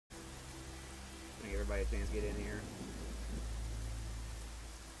everybody a chance to get in here.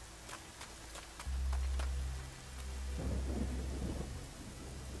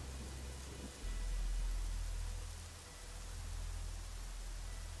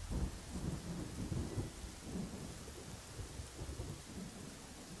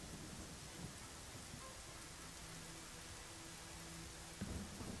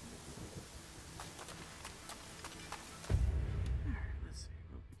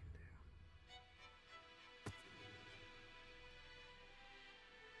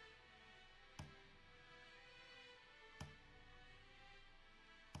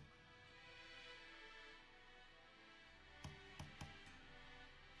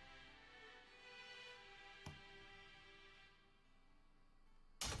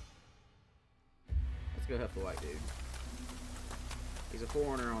 Let's go help the white dude. He's a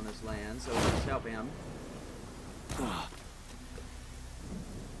foreigner on this land, so let's help him. God,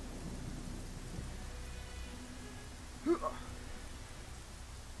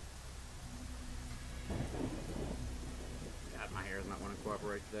 my hair is not want to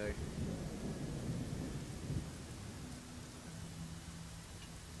cooperate today.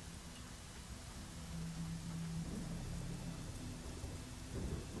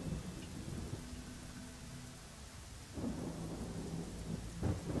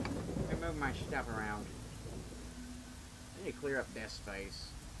 Move my stuff around. I need to clear up this space.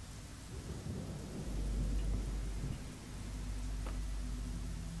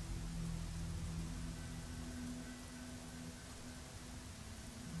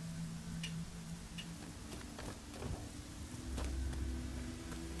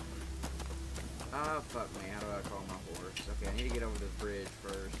 Oh, fuck me. How do I call my horse? Okay, I need to get over this bridge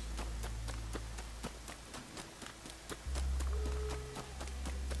first.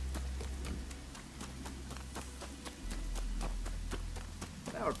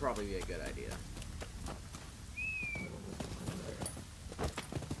 That would probably be a good idea.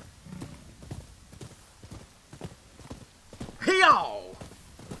 Hey-yo!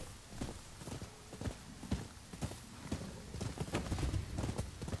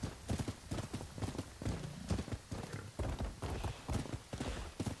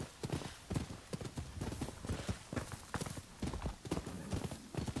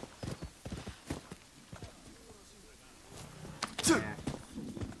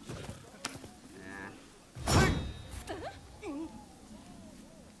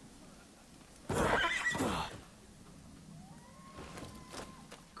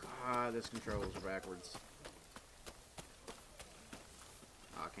 This controls are backwards.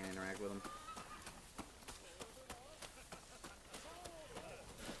 Oh, I can't interact with them.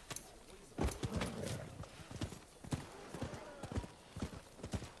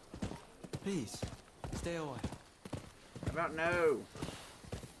 Please, stay away. How about no?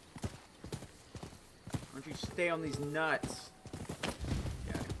 Why don't you stay on these nuts?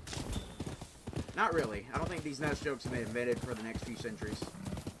 Okay. Not really. I don't think these nuts jokes have been invented for the next few centuries.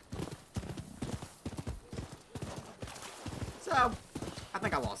 So, I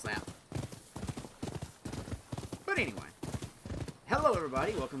think I lost that. But anyway. Hello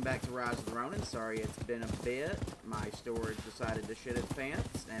everybody, welcome back to Rise of the Ronin. Sorry it's been a bit. My storage decided to shit its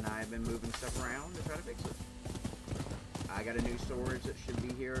pants, and I've been moving stuff around to try to fix it. I got a new storage that should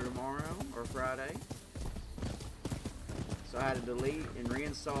be here tomorrow, or Friday. So I had to delete and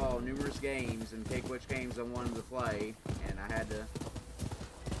reinstall numerous games and pick which games I wanted to play, and I had to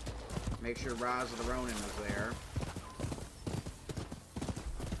make sure Rise of the Ronin was there.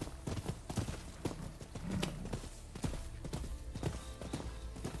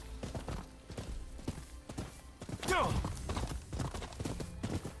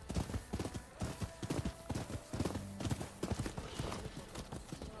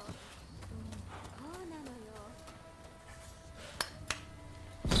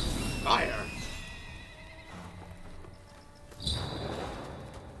 Fire!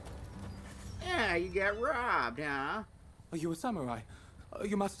 Yeah, you got robbed, huh? Are you a samurai?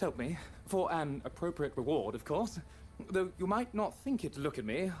 You must help me. For an appropriate reward, of course. Though you might not think it to look at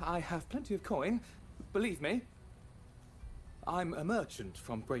me, I have plenty of coin. Believe me. I'm a merchant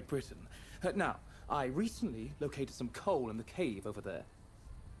from Great Britain. Now, I recently located some coal in the cave over there.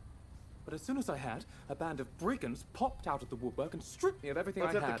 But as soon as I had, a band of brigands popped out of the woodwork and stripped me of everything I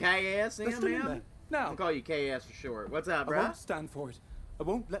had. What's up, the KS, man? Now, I'll call you KS for short. What's up, bro? I won't stand for it. I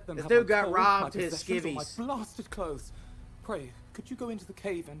won't let them this have dude my got coal, robbed my his possessions, or skivvies. my blasted clothes. Pray, could you go into the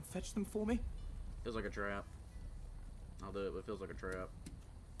cave and fetch them for me? Feels like a trap. I'll do it, but it feels like a trap.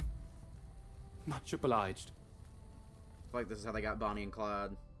 Much obliged. It's like this is how they got Bonnie and Clyde.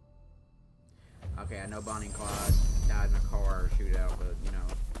 Okay, I know Bonnie and Clyde died in a car shootout, but, you know,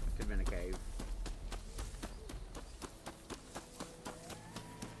 it could have been a cave.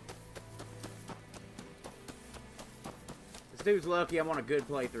 Dude's lucky I'm on a good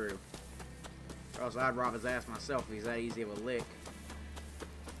playthrough. Or else I'd rob his ass myself if he's that easy of a lick.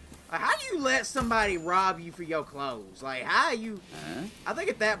 Like, how do you let somebody rob you for your clothes? Like, how you... I think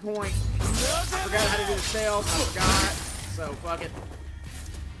at that point, I forgot how to do the stealth. I forgot. So, fuck it.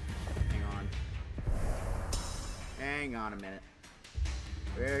 Hang on. Hang on a minute.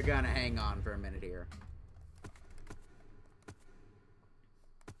 We're gonna hang on for a minute here.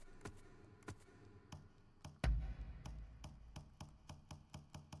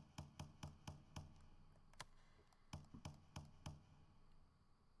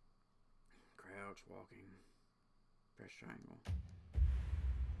 Crouch, walking, press triangle.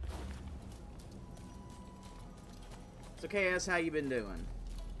 So, KS, how you been doing?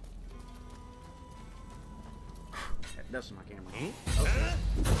 Dust on my camera. Okay.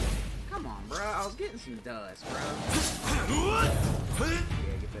 Come on, bro. I was getting some dust, bro. Yeah,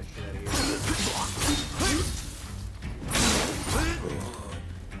 get that shit out of here.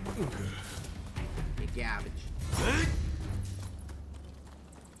 You garbage.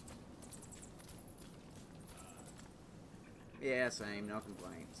 Yeah, same. No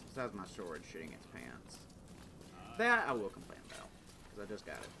complaints. Besides my sword shitting its pants. That I will complain about. Because I just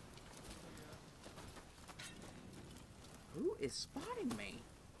got it. Who is spotting me?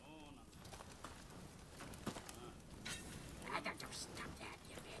 I got to stop that,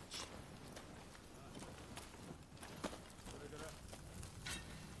 you bitch.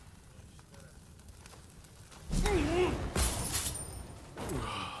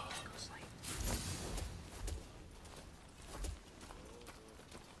 Go sleep.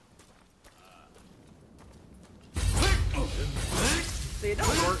 See, it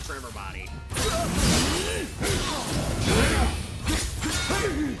don't work for everybody.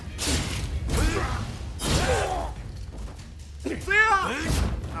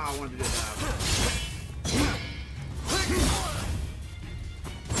 Oh, I wanted to do that.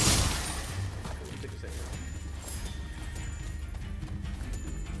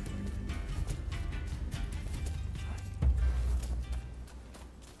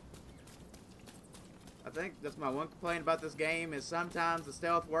 I think that's my one complaint about this game is sometimes the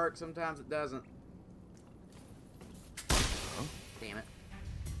stealth works, sometimes it doesn't. Huh? Damn it.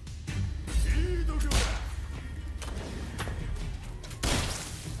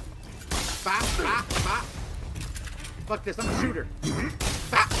 Bop, bop, bop. Fuck this, I'm a shooter.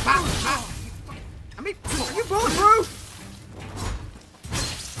 Bop, bop, bop. I mean, are you bulletproof?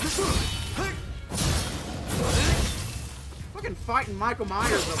 Fucking fighting Michael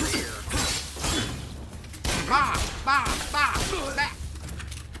Myers over here. Bop, bop, bop, bop.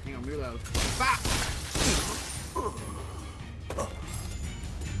 Hang on, reload. Bop.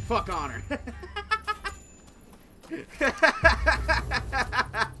 Fuck Honor.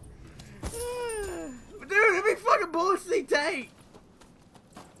 Dude, it'd be fucking bullets he take.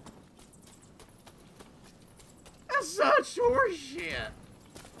 That's such horse shit.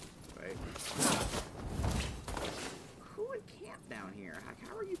 Wait. Who would camp down here?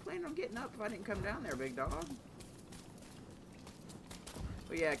 How are you planning on getting up if I didn't come down there, big dog?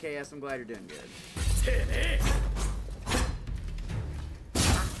 But yeah, KS, I'm glad you're doing good.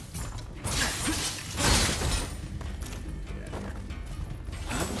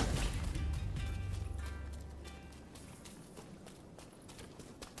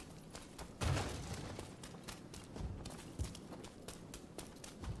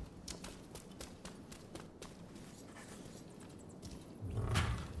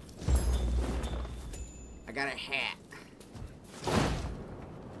 I got a hat.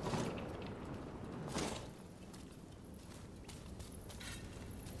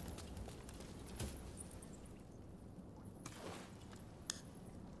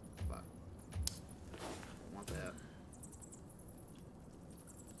 Fuck. I want that.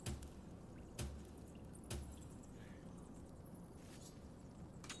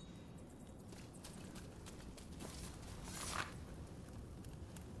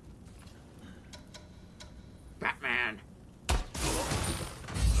 Batman.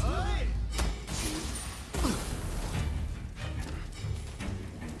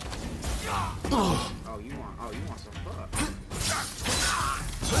 Oh, you want some fuck.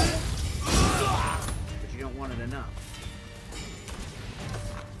 But you don't want it enough.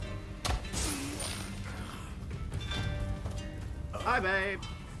 Hi, babe.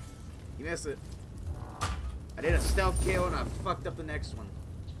 You missed it. I did a stealth kill and I fucked up the next one.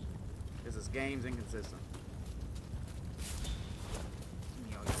 Because this game's inconsistent.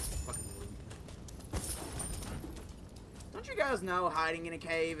 Don't you guys know hiding in a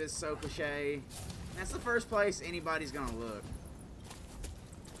cave is so cliche? That's the first place anybody's gonna look.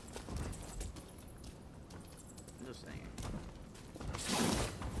 I'm just saying.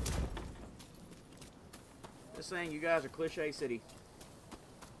 saying, you guys are Cliche City.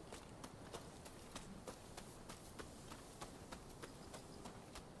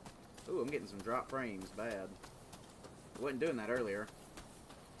 Ooh, I'm getting some drop frames. Bad. I wasn't doing that earlier.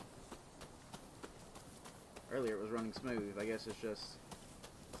 Earlier it was running smooth. I guess it's just...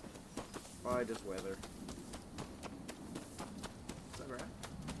 probably just weather. Is that right?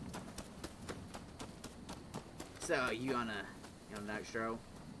 So, you on a night stroll?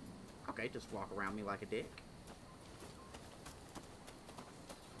 Okay, just walk around me like a dick.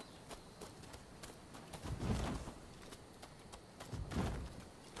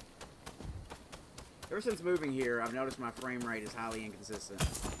 Ever since moving here, I've noticed my frame rate is highly inconsistent. That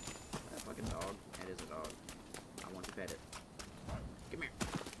fucking dog. It is a dog. I want to pet it. Come here.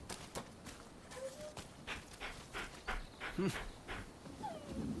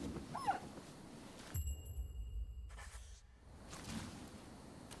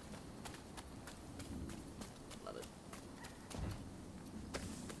 Love it.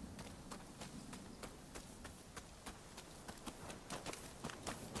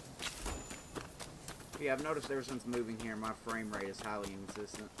 Yeah, I've noticed ever since moving here, my frame rate is highly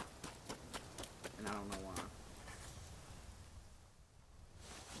inconsistent. And I don't know why.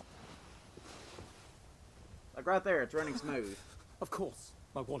 Like right there, it's running smooth. Of course,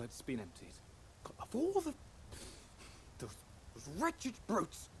 my wallet's been emptied. Of all those wretched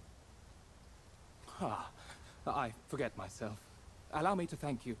brutes. Ah, I forget myself. Allow me to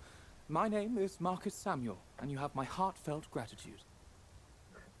thank you. My name is Marcus Samuel, and you have my heartfelt gratitude.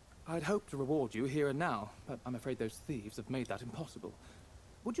 I'd hoped to reward you here and now, but I'm afraid those thieves have made that impossible.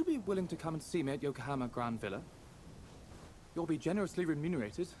 Would you be willing to come and see me at Yokohama Grand Villa? You'll be generously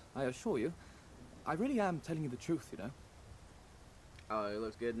remunerated, I assure you. I really am telling you the truth, you know. Oh, it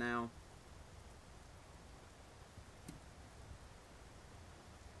looks good now.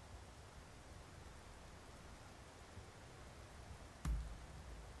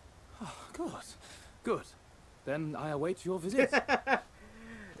 Oh, good. Good. Then I await your visit.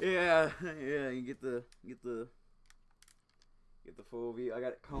 Yeah, you get the full view. I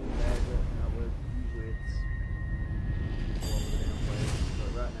got it combed back up now, but usually it's all over the damn place. But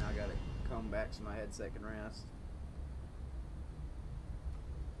right now I got it combed back so my headset can rest.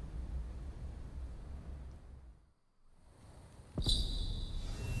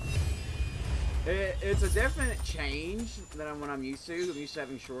 It's a definite change than what I'm used to. I'm used to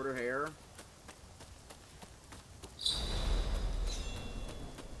having shorter hair.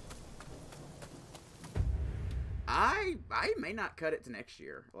 I may not cut it to next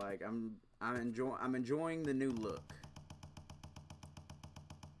year. Like I'm enjoying the new look.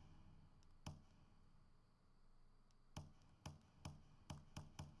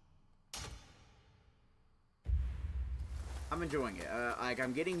 I'm enjoying it. Like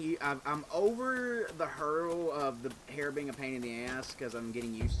I'm over the hurdle of the hair being a pain in the ass because I'm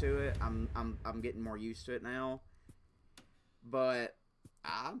getting used to it. I'm getting more used to it now. But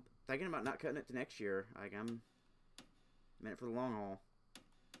I'm thinking about not cutting it to next year. Like I'm in it for the long haul.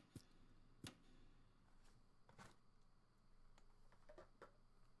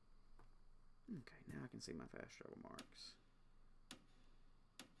 Okay, now I can see my fast travel marks.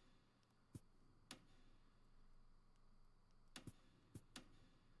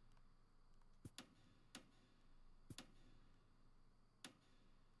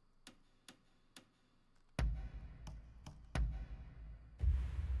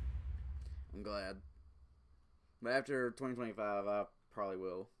 I'm glad. But after 2025, I probably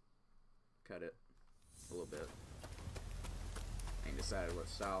will cut it a little bit. I ain't decided what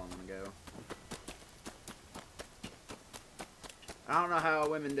style I'm gonna go. I don't know how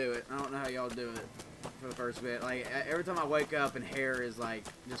women do it. I don't know how y'all do it for the first bit. Like, every time I wake up and hair is, like,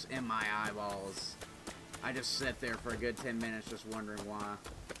 just in my eyeballs, I just sit there for a good 10 minutes just wondering why.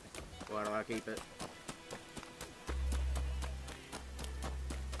 Why do I keep it?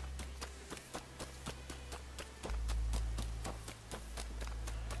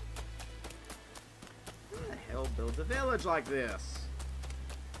 Who the hell builds a village like this?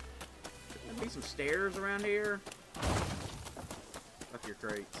 Shouldn't there be some stairs around here? Fuck your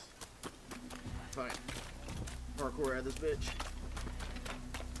crates. Fuck it. Parkour out of this bitch.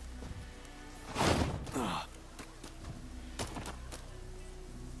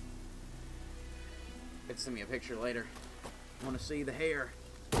 Send me a picture later. I want to see the hair.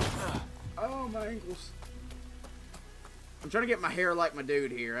 Oh, my ankles. I'm trying to get my hair like my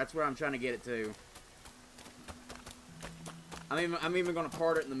dude here. That's where I'm trying to get it to. I'm even going to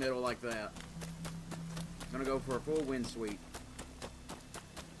part it in the middle like that. I'm going to go for a full wind sweep.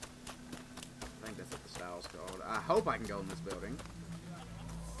 I think that's what the style's called. I hope I can go in this building.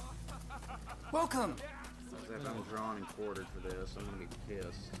 Welcome. So if I'm drawn and quartered for this, I'm gonna be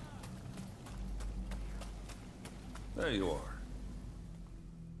pissed. There you are.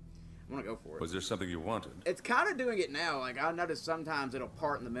 I'm gonna go for it. Was there something you wanted? It's kind of doing it now. Like, I notice sometimes it'll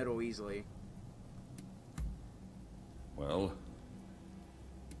part in the middle easily. Well,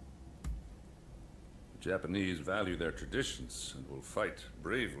 the Japanese value their traditions and will fight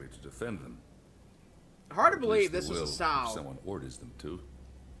bravely to defend them. Hard to At believe least this they is a will style. if someone orders them to.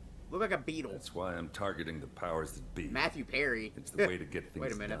 Look like a beetle. That's why I'm targeting the powers that be. Matthew Perry. It's the way to get things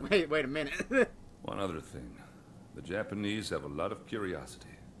Wait a minute. done. Wait a minute. One other thing. The Japanese have a lot of curiosity.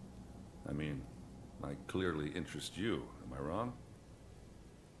 I mean, might clearly interest you. Am I wrong?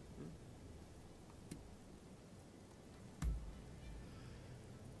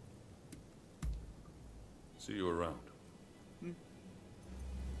 See you around.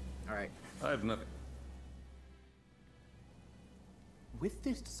 All right. I have nothing. With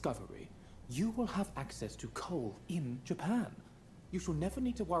this discovery, you will have access to coal in Japan. You shall never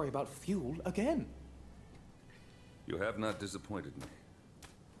need to worry about fuel again. You have not disappointed me.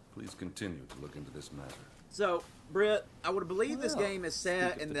 Please continue to look into this matter. So, Britt, I would believe this Well, game is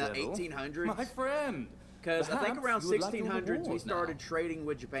set speak in of the devil, 1800s. My friend. Because I think Perhaps around you would like a 1600s we reward started now. trading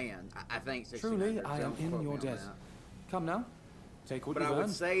with Japan. I think 1600s. Truly, I am Don't in quote your me on debt. that. Come now, take what But I you've would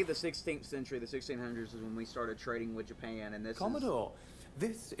earned. say the 16th century, the 1600s is when we started trading with Japan, and this Commodore,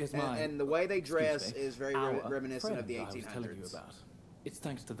 this is is... my... And the way they dress excuse me, is very our reminiscent of the friend I was telling you 1800s. about. It's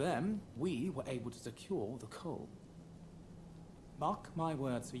thanks to them we were able to secure the coal. Mark my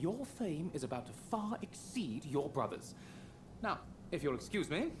words, your fame is about to far exceed your brother's. Now, if you'll excuse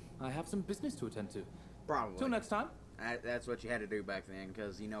me, I have some business to attend to. Probably. Till next time. That's what you had to do back then,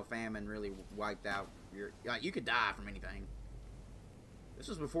 because, you know, famine really wiped out your... Like, you could die from anything. This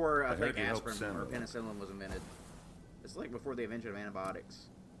was before, I think, heard you helped aspirin or Samuel. penicillin was invented. It's like before the invention of antibiotics.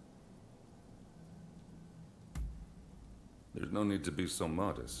 There's no need to be so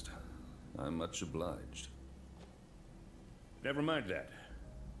modest. I'm much obliged. Never mind that.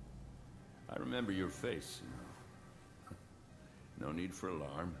 I remember your face, you know. No need for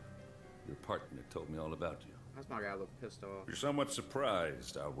alarm. Your partner told me all about you. That's my guy look pissed off. You're somewhat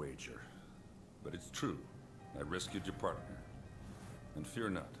surprised, I'll wager. But it's true. I rescued your partner. And fear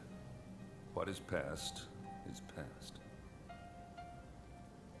not. What is past is past.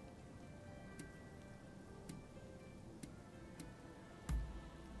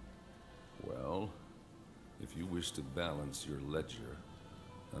 Well, if you wish to balance your ledger,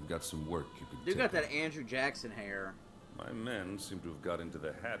 I've got some work you could Dude take got that on. Andrew Jackson hair. My men seem to have got into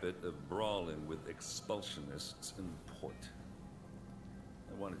the habit of brawling with expulsionists in port.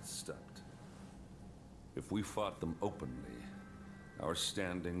 I want it stopped. If we fought them openly, our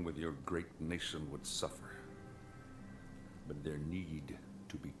standing with your great nation would suffer. But there need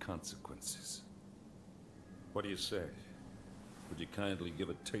to be consequences. What do you say? Would you kindly give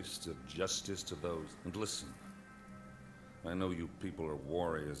a taste of justice to those? And listen, I know you people are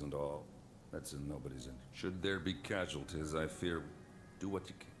warriors and all. That's in nobody's interest. Should there be casualties, I fear, do what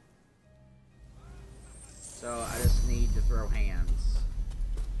you can. So I just need to throw hands.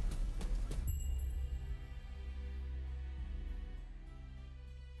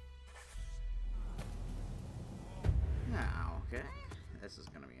 Now, okay. This is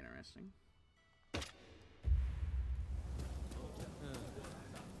going to be interesting.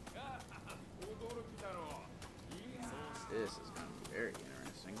 This is going to be very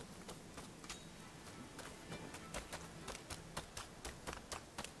interesting.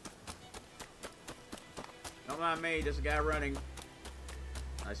 Don't mind me, just a guy running.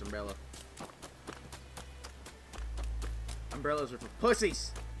 Nice umbrella. Umbrellas are for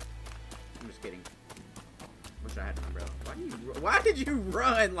pussies. I'm just kidding. Wish I had an umbrella. Why did you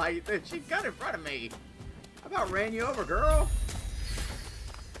run like that? She got in front of me. I about ran you over, girl.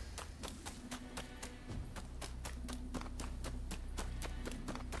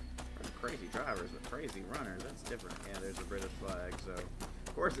 Crazy drivers, but crazy runners, that's different. Yeah, there's a British flag, so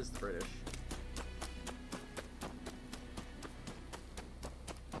of course it's the British.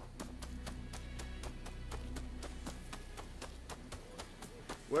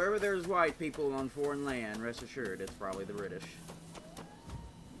 Wherever there's white people on foreign land, rest assured it's probably the British.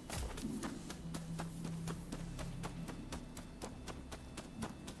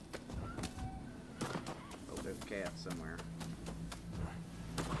 Oh, there's a cat somewhere.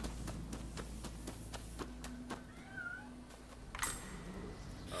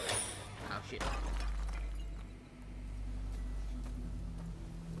 Oh shit.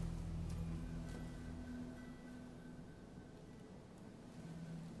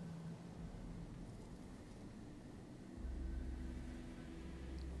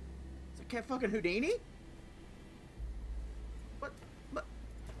 Is that cat fucking Houdini?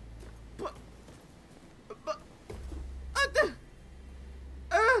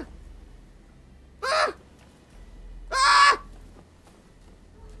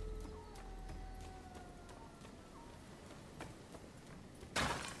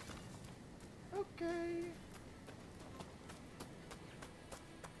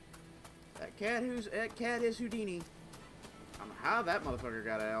 That cat is Houdini. I don't know how that motherfucker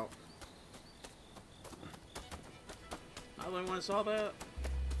got out. I the only one that saw that.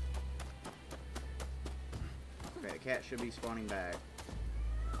 Okay, the cat should be spawning back.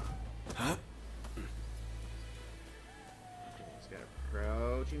 Huh? Okay, just gotta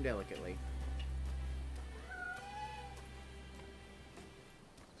approach him delicately.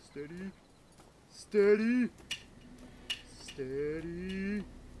 Steady. Steady. Steady.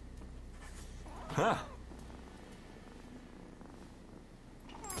 Huh.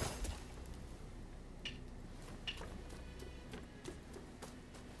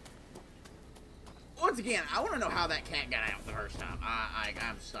 Once again, I want to know how that cat got out the first time.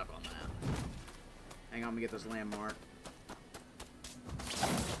 I'm stuck on that. Hang on, let me get this landmark.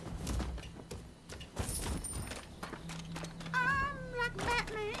 I'm like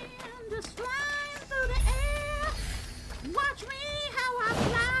Batman, just flying through the air. Watch me how I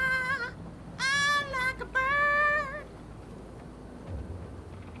fly. I'm like a bird.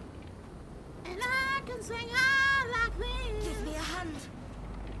 And I can sing high like this. Give me a hand.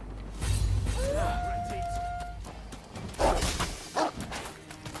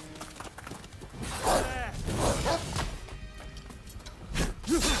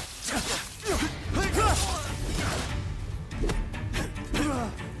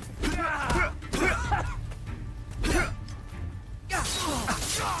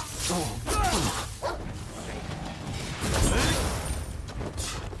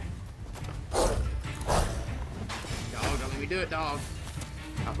 Dog, don't let me do it, dog.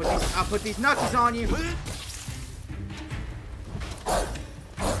 I'll put these knuckles on you. Help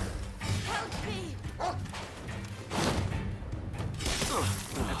me.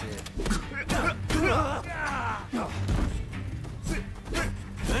 That's it.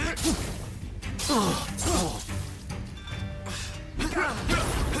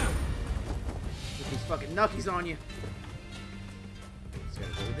 Put these fucking knuckies on you. Just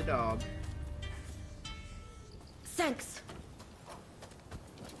gotta go with the dog. Thanks.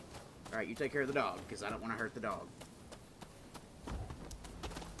 Alright, you take care of the dog, because I don't want to hurt the dog.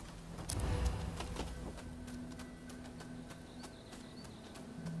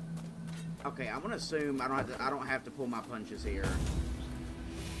 Okay, I'm gonna assume I don't have to pull my punches here.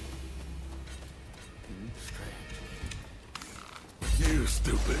 You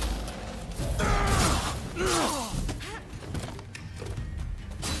stupid.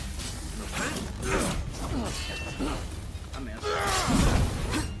 I missed.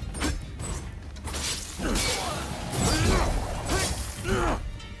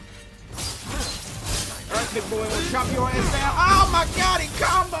 Alright, big boy, we'll chop your ass down. Oh my god, he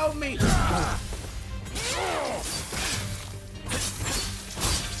comboed me!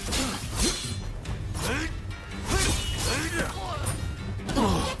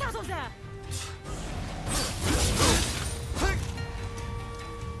 Get out of there.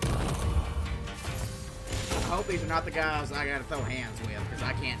 I hope these are not the guys I gotta throw hands with, because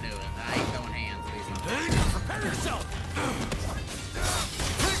I can't do it. I ain't throwing hands with these motherfuckers. Prepare yourself.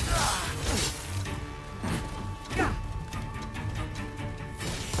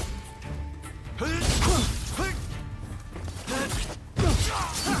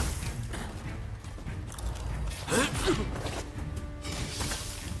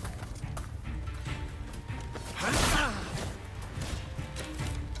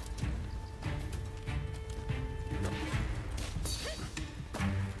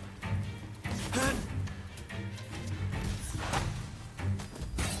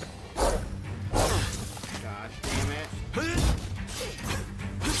 Gosh damn it.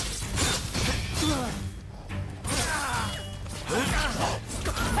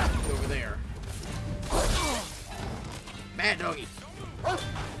 Over there. Bad doggy.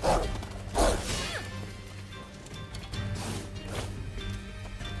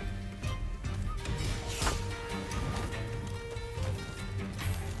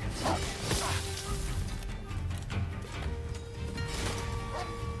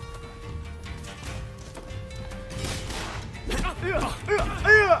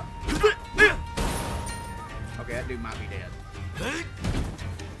 Okay, that dude might be dead.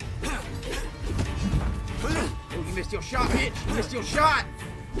 Oh, you missed your shot, bitch! You missed your shot!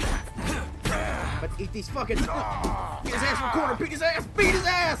 But eat these fucking... Get his ass from the corner! Beat his ass! Beat his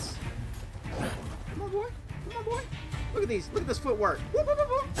ass! Come on, boy! Come on, boy! Look at these! Look at this footwork! Whoop, whoop, whoop,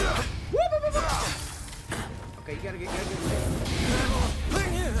 whoop. Okay, you gotta get.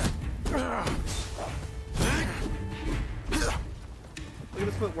 Look at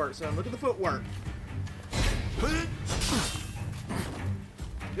the footwork, son. Look at the footwork.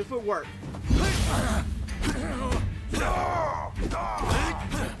 Good footwork. Look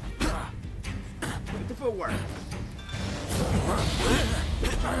at the footwork.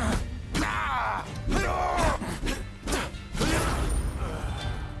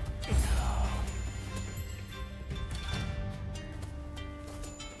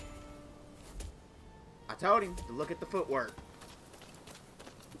 I told him to look at the footwork.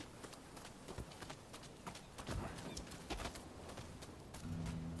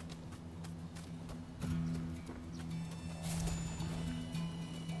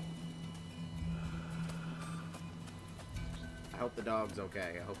 I hope the dog's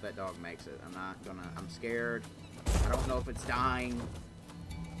okay. I hope that dog makes it. I'm scared. I don't know if it's dying.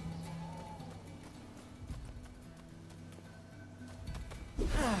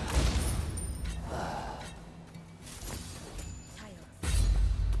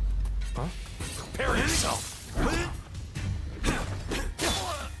 Huh? Prepare yourself!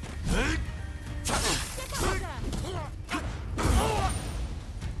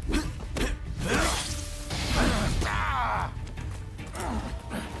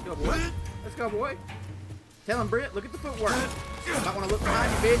 Go, boy. Let's go, boy. Tell him, Britt, look at the footwork. You might want to look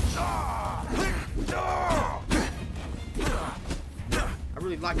behind you, bitch. I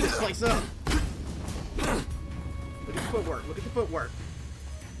really like this place up. Look at the footwork. Look at the footwork.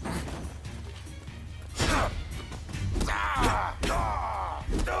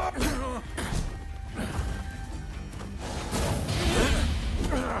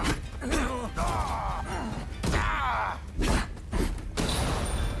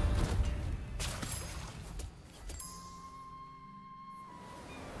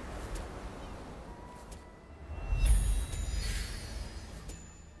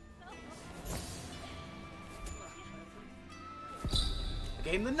 I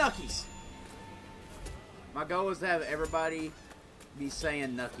gave him the knuckies. My goal is to have everybody be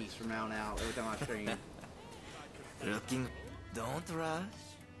saying knuckies from now on out every time I stream. Looking, don't rush.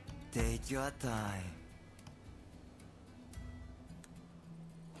 Take your time.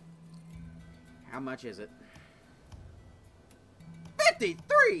 How much is it?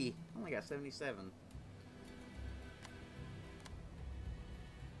 53! Only got 77.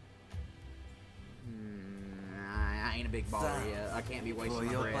 I ain't a big baller yet. I can't be wasting For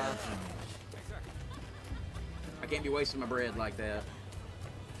my your bread. patronage. I can't be wasting my bread like that.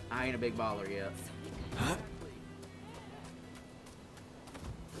 I ain't a big baller yet. I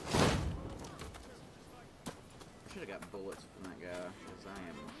should have got bullets from that guy, because I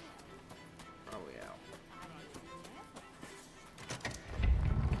am probably out.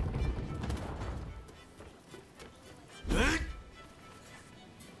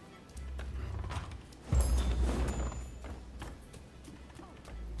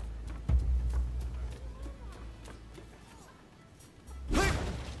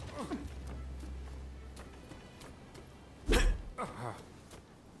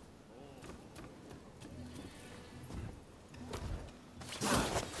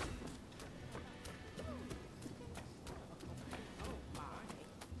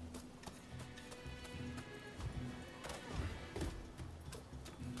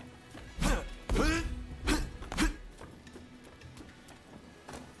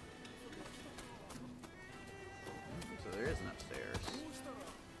 So there is an upstairs.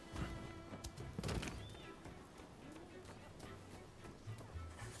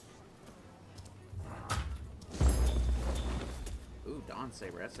 Ooh, Dawn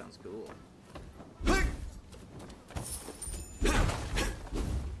Saber, that sounds cool.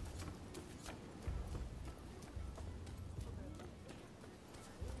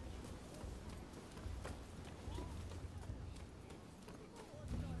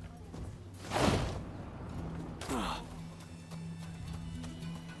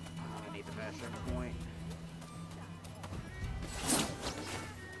 I need the fast travel point.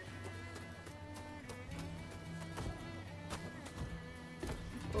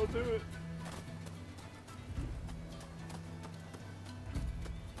 I'll do it.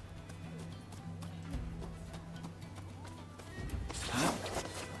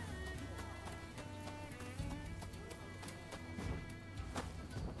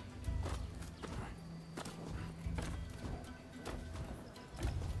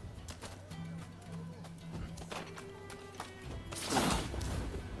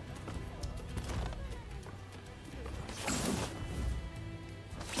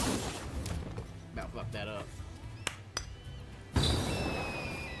 About fucked that up.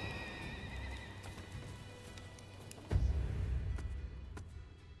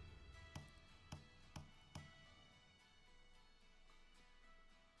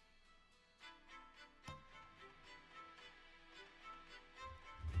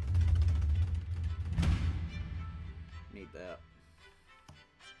 need that.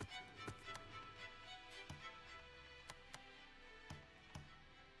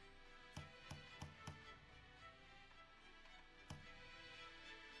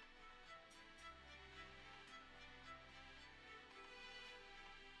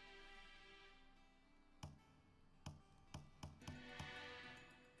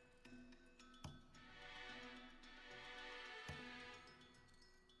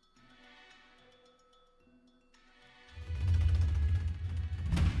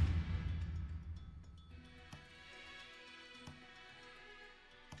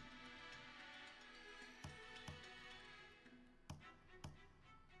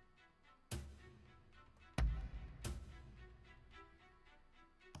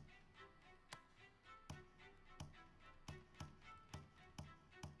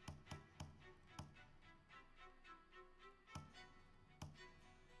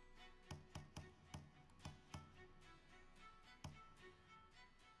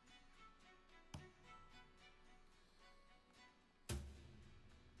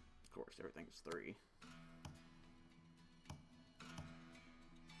 Of course, everything's 3.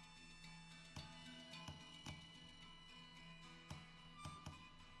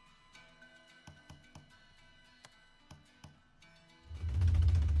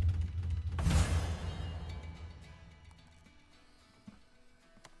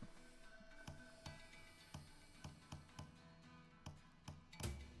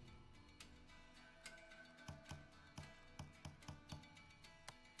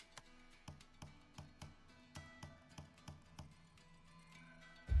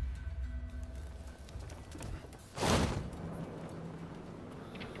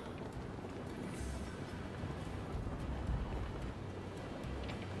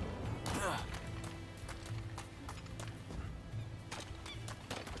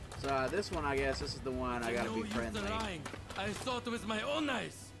 So this one, I guess, this is the one I gotta be friendly. I saw it with my own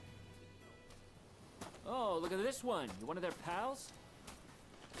eyes. Oh, look at this one. You one of their pals?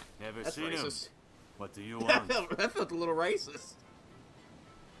 Never That's seen racist. him. What do you want? that felt a little racist.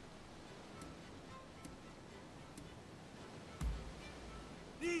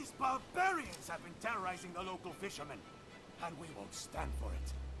 These barbarians have been terrorizing the local fishermen, and we won't stand for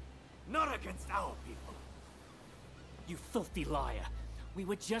it. Not against our people. You filthy liar. We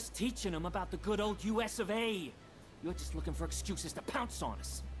were just teaching them about the good old US of A. You're just looking for excuses to pounce on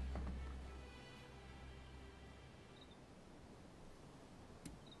us.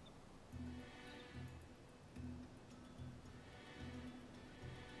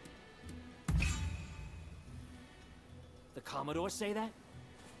 The Commodore say that?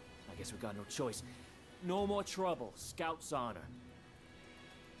 I guess we got no choice. No more trouble. Scout's honor.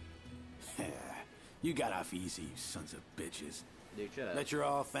 You got off easy, you sons of bitches. Dude, shut up. Bet you're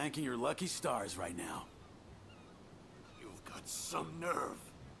all thanking your lucky stars right now. You've got some nerve.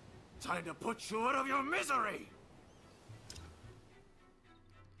 Time to put you out of your misery!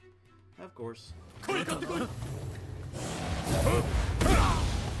 Of course.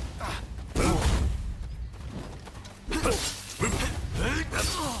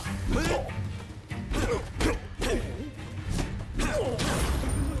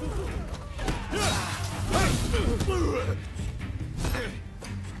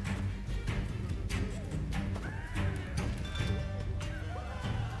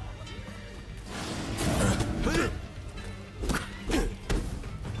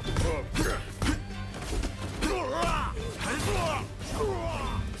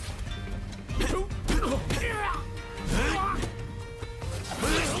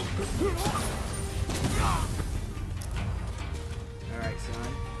 Alright, son.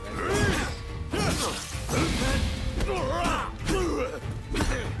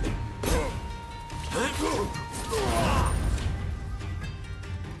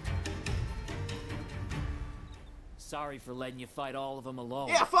 Sorry for letting you fight all of them alone.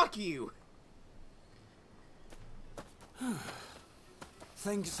 Yeah, fuck you!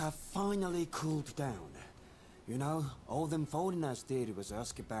 Things have finally cooled down. You know, all them foreigners did was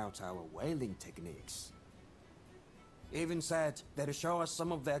ask about our whaling techniques. Even said they'd show us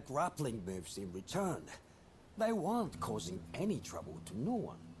some of their grappling moves in return. They weren't causing any trouble to no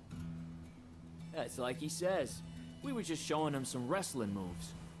one. That's like he says. We were just showing him some wrestling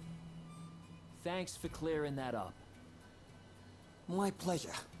moves. Thanks for clearing that up. My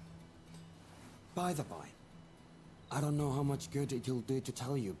pleasure. By the by, I don't know how much good it'll do to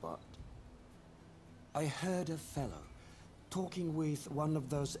tell you, but I heard a fellow talking with one of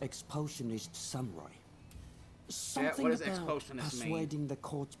those expulsionist samurai. Something what does about expulsionist mean? persuading the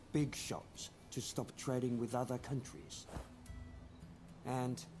court's big shots to stop trading with other countries.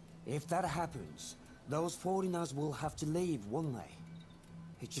 And if that happens, Those foreigners will have to leave, won't they?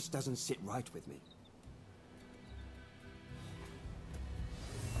 It just doesn't sit right with me.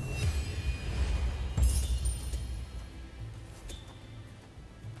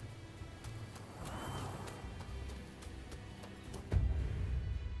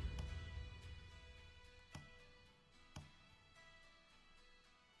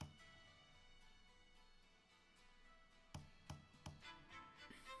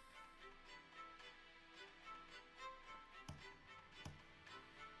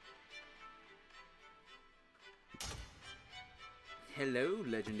 Hello,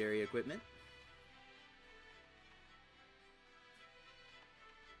 legendary equipment.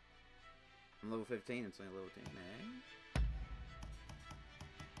 I'm level 15, it's only level 10, eh?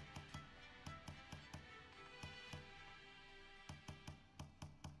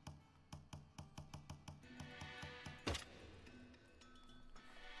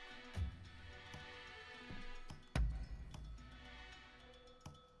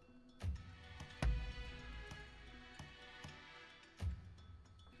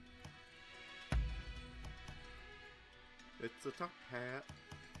 It's a top hat.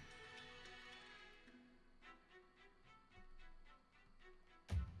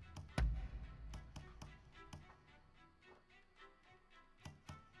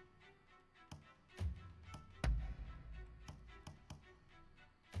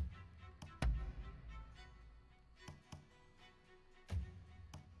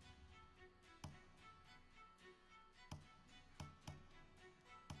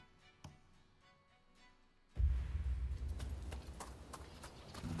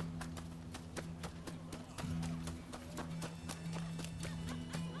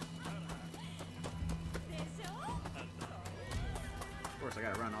 Of course, I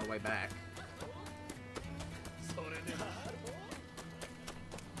gotta run all the way back.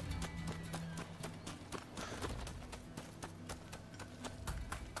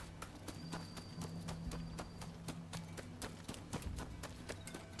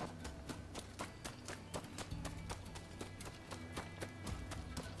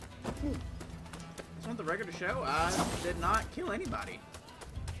 Just want the record to show I did not kill anybody.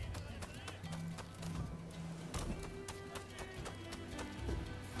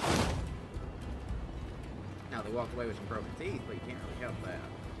 Now they walked away with some broken teeth, but you can't really help that.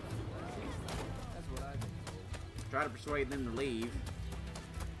 That's what I think. Try to persuade them to leave.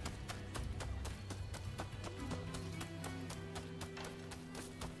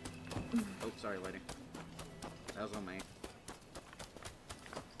 Oh, sorry, lady. That was on me.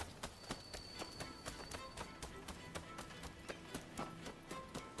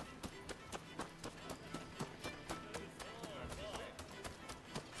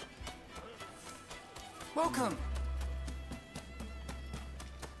 Welcome!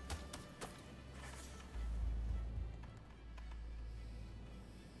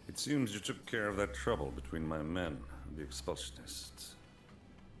 It seems you took care of that trouble between my men and the expulsionists.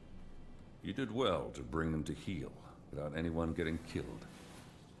 You did well to bring them to heel without anyone getting killed.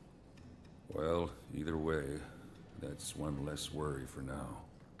 Well, either way, that's one less worry for now.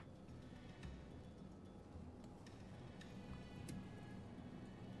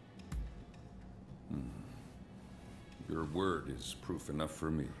 Your word is proof enough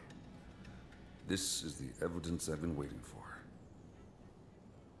for me. This is the evidence I've been waiting for.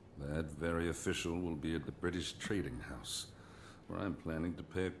 That very official will be at the British Trading House, where I'm planning to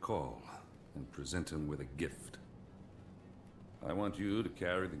pay a call and present him with a gift. I want you to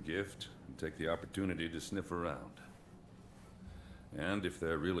carry the gift and take the opportunity to sniff around. And if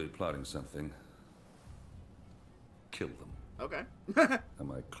they're really plotting something, kill them. Okay. Am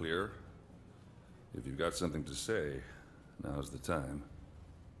I clear? If you've got something to say, now's the time.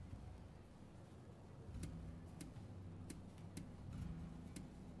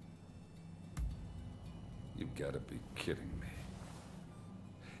 You've got to be kidding me.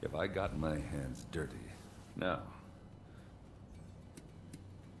 If I got my hands dirty, now.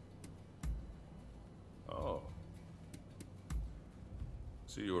 Oh.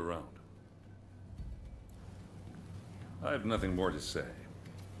 See you around. I have nothing more to say.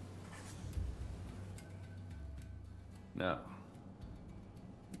 Now.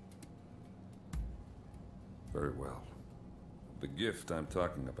 Very well. The gift I'm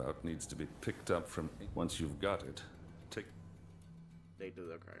talking about needs to be picked up from... Once you've got it, take... They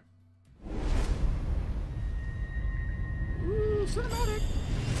do, okay. Ooh, cinematic!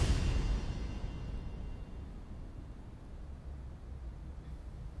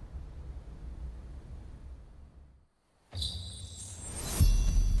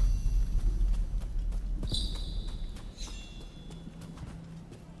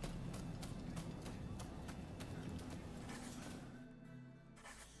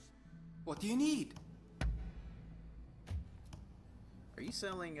 What do you need? Are you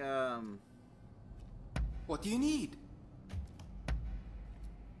selling, What do you need?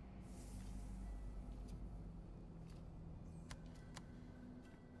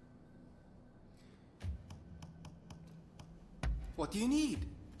 What do you need?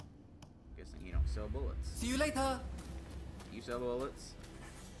 Guessing you don't sell bullets. See you later. You sell bullets?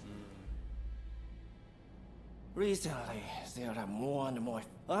 Recently, there are more and more.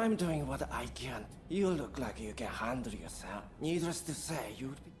 I'm doing what I can. You look like you can handle yourself. Needless to say,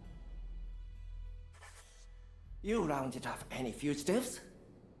 you'd be... You rounded up any fugitives?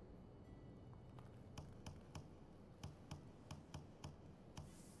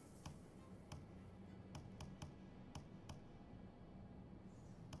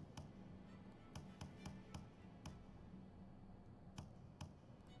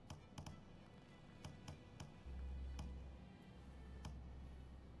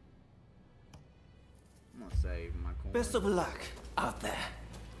 I'm gonna save my coin. Best of luck out there.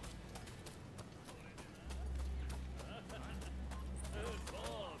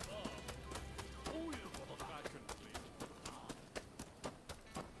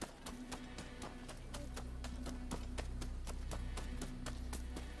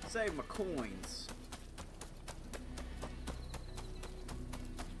 Save my coins.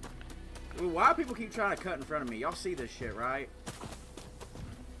 Ooh, why do people keep trying to cut in front of me? Y'all see this shit, right?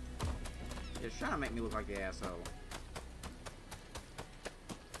 It's trying to make me look like the asshole.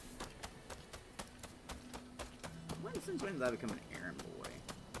 Since when did I become an errand boy?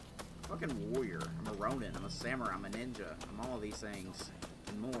 Fucking warrior. I'm a Ronin. I'm a samurai. I'm a ninja. I'm all of these things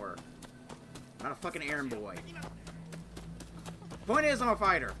and more. I'm not a fucking errand boy. Point is, I'm a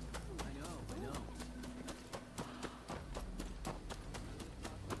fighter. I know.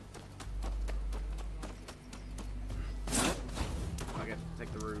 I got to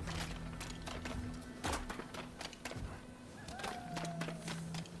take the roof.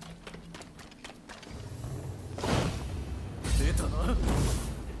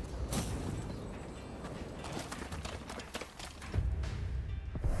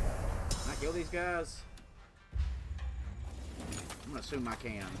 Can I kill these guys? I'm gonna assume I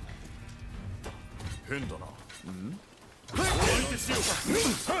can. 変だな。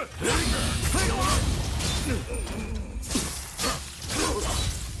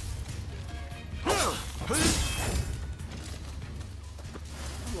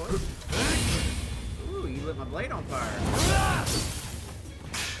Ooh, you lit my blade on fire.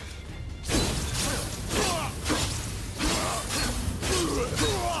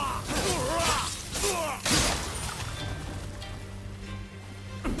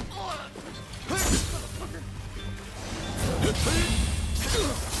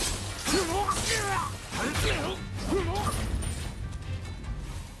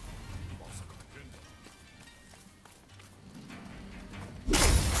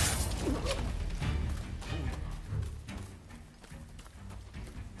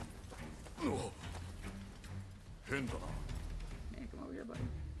 Man, come over here, buddy.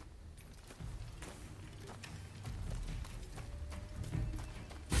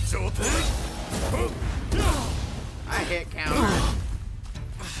 I hit counter.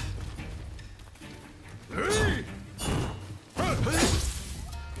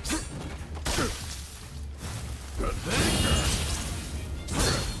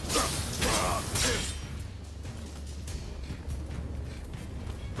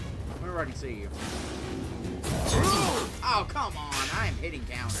 Where I can see you. Oh, come on. I am hitting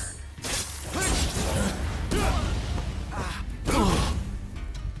counter.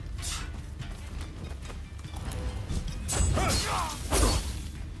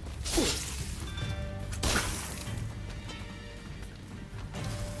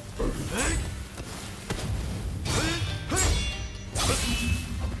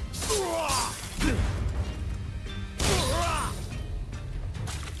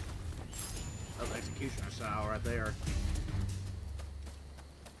 That was executioner style right there.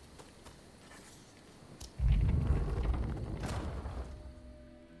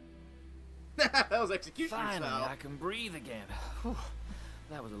 That was executioner Finally, style. I can breathe again. Whew.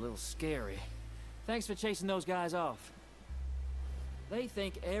 That was a little scary. Thanks for chasing those guys off. They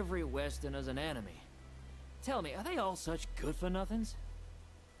think every Westerner's an enemy. Tell me, are they all such good-for-nothings?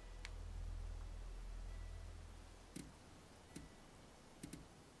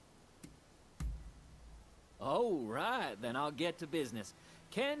 Oh, right, then I'll get to business.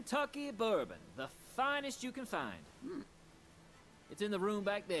 Kentucky bourbon, the finest you can find. It's in the room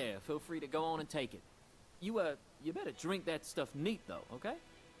back there. Feel free to go on and take it. You better drink that stuff neat, though, okay?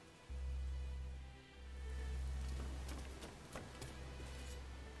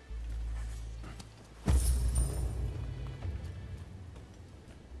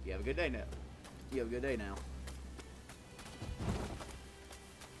 a good day now. You have a good day now.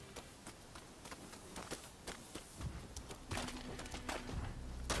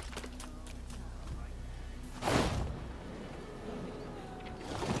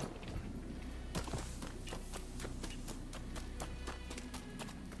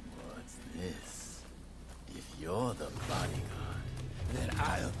 What's this? If you're the bodyguard, then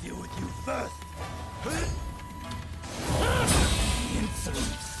I'll deal with you first.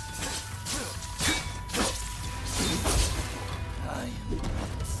 Insolence. I am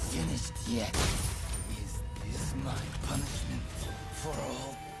not finished yet. Is this my punishment for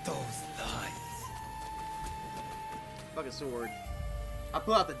all those lies? Fucking sword. I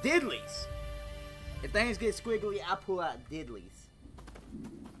pull out the diddlies. If things get squiggly, I pull out diddlies.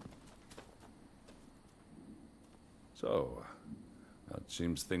 So, it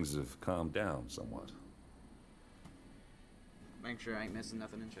seems things have calmed down somewhat. Make sure I ain't missing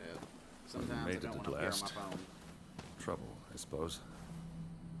nothing in chat. Sometimes I made it don't at want to appear on my last. phone. Trouble, I suppose.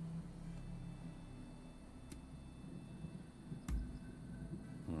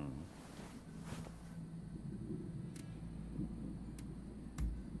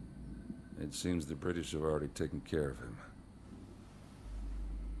 It seems the British have already taken care of him.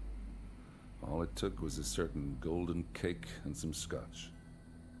 All it took was a certain golden cake and some scotch.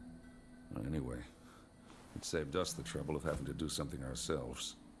 Anyway, it saved us the trouble of having to do something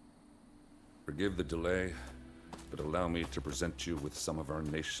ourselves. Forgive the delay, but allow me to present you with some of our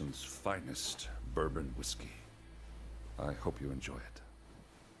nation's finest bourbon whiskey. I hope you enjoy it.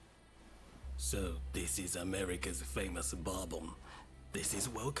 So, this is America's famous bourbon. This is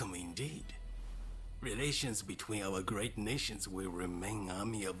welcome indeed. Relations between our great nations will remain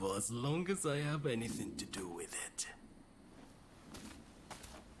amiable as long as I have anything to do with it.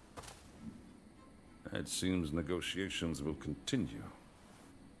 It seems negotiations will continue.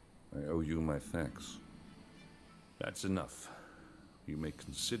 I owe you my thanks. That's enough. You may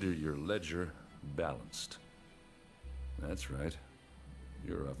consider your ledger balanced. That's right.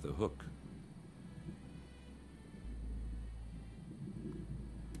 You're off the hook.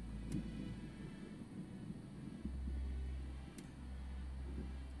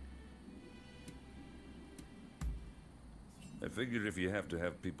 I figured if you have to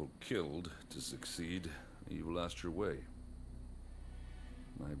have people killed to succeed, you lost your way.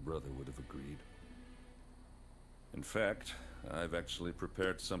 My brother would have agreed. In fact, I've actually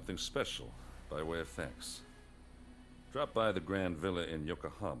prepared something special by way of thanks. Drop by the Grand Villa in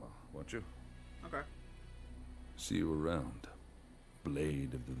Yokohama, won't you? Okay. See you around,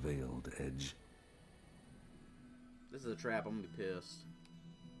 Blade of the Veiled Edge. This is a trap. I'm gonna be pissed.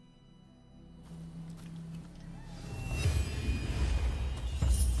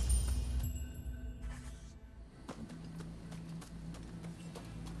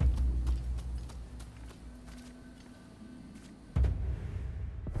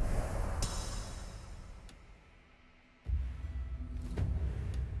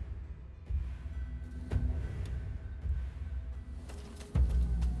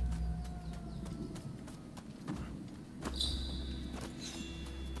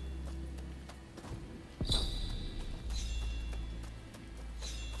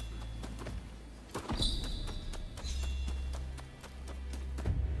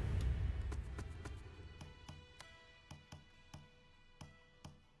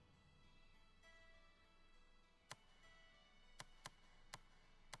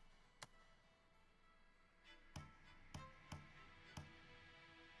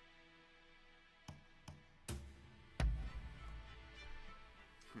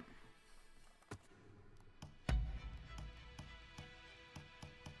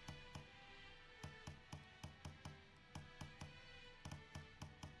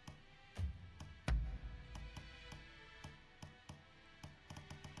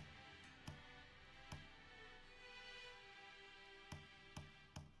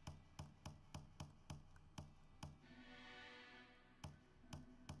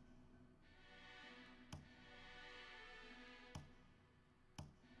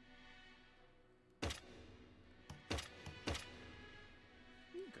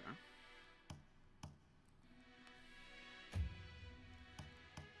 Okay.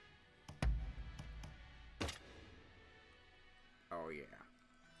 Oh yeah.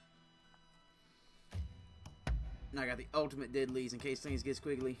 Now I got the ultimate diddlies in case things get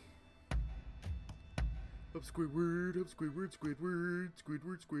squiggly. Up Squidward, up Squidward, Squidward,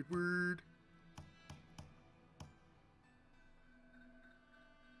 Squidward, Squidward.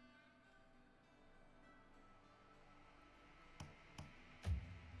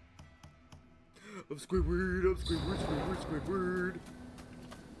 Up Squidward, Squidward, Squidward.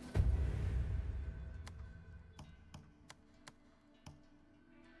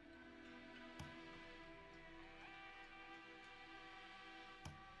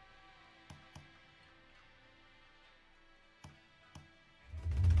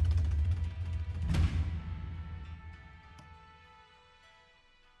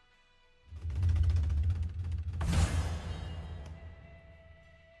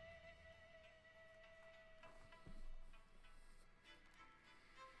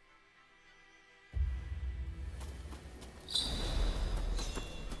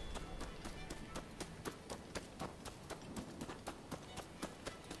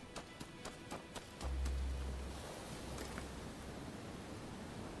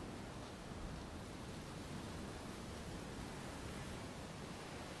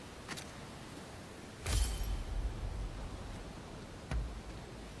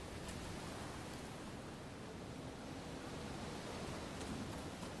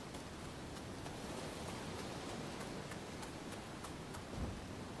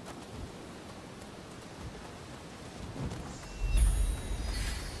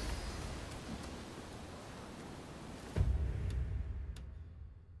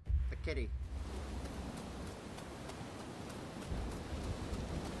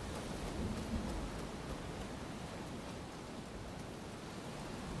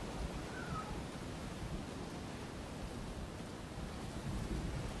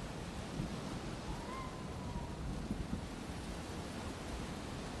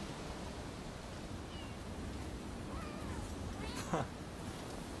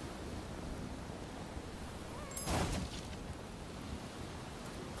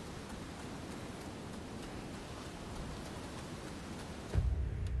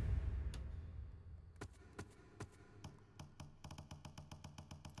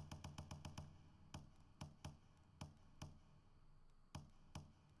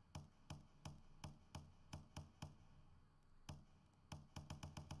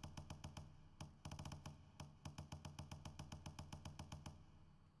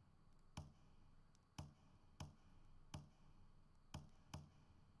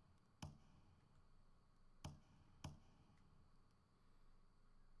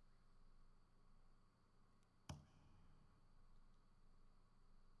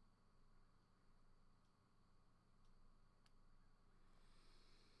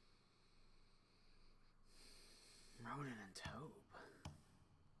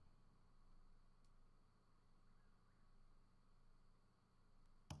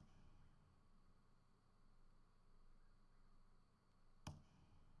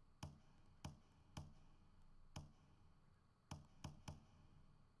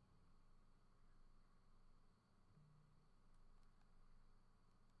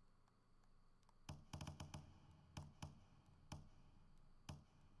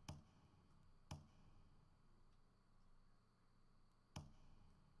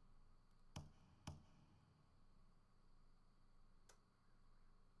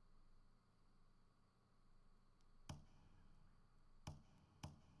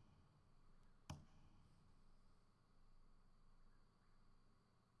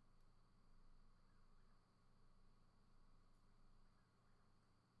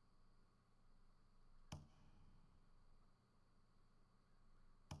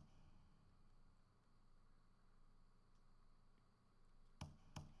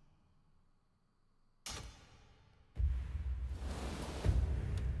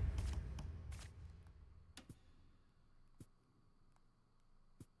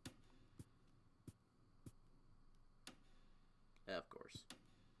 of course.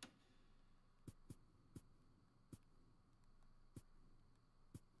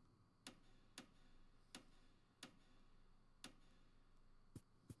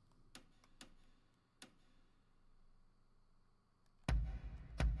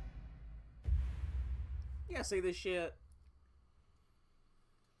 Yeah, see this shit?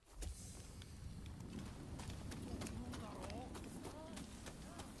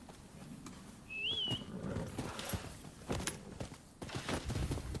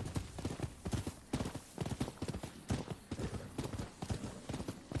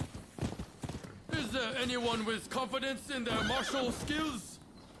 Is there anyone with confidence in their martial skills?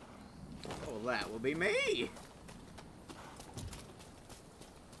 Well, that will be me.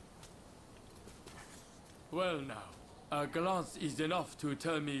 Well now, a glance is enough to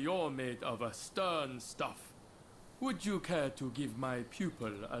tell me you're made of a stern stuff. Would you care to give my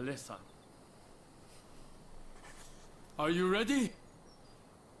pupil a lesson? Are you ready?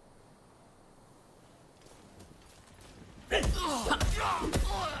 Hang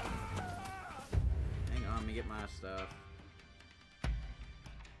on, let me get my stuff.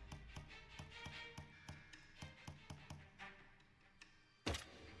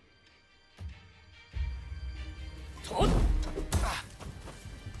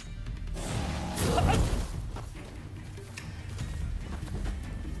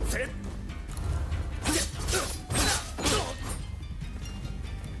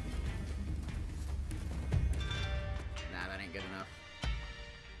 Nah, that ain't good enough.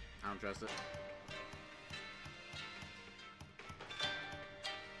 I don't trust it.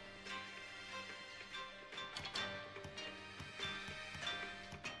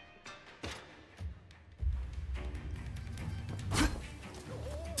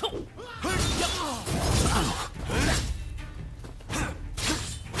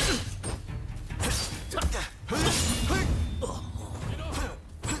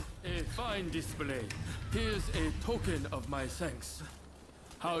 A fine display. Here's a token of my thanks.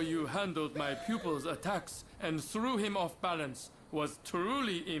 How you handled my pupil's attacks and threw him off balance was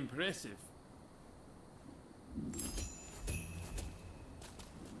truly impressive.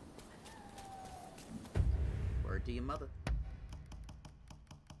 Word to your mother.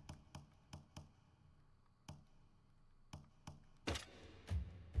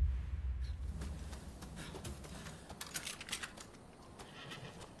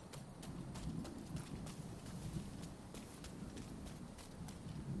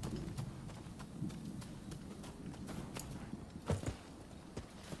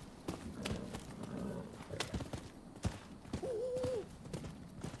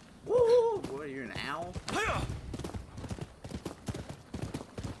 Woo! What, you're an owl? What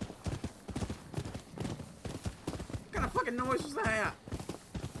kind of fucking noise was that?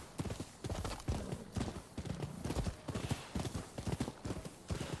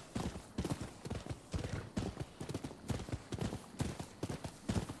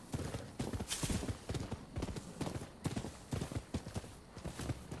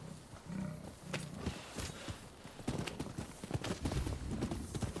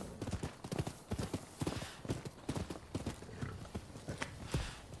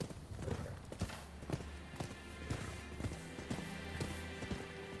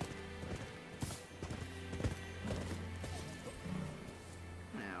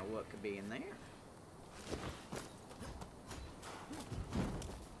 Now, what could be in there?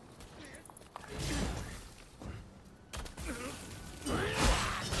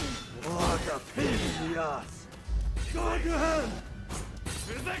 What a pain in the ass! Go to him!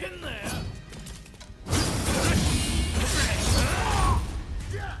 Get back in there!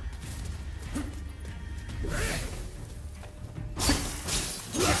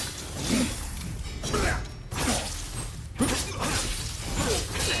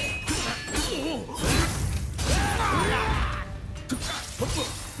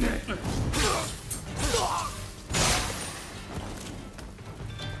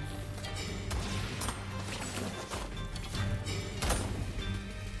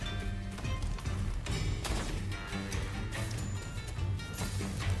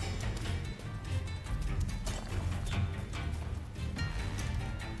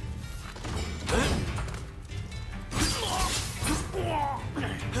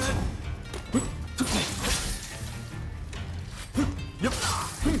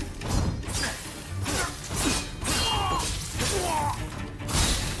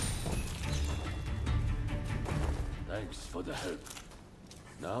 Thanks for the help.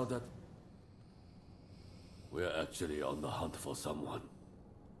 Now that we're actually on the hunt for someone.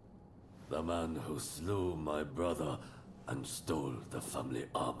 The man who slew my brother and stole the family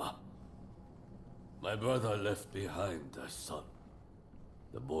armor. My brother left behind a son,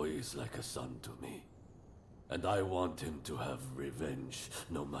 boy is like a son to me. And I want him to have revenge,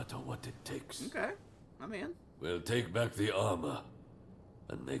 no matter what it takes. Okay, I'm in. We'll take back the armor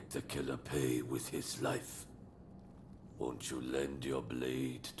and make the killer pay with his life. Won't you lend your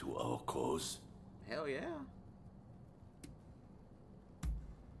blade to our cause? Hell yeah.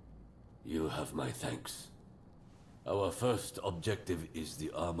 You have my thanks. Our first objective is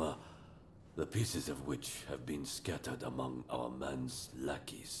the armor, the pieces of which have been scattered among our man's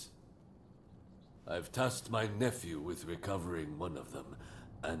lackeys. I've tasked my nephew with recovering one of them,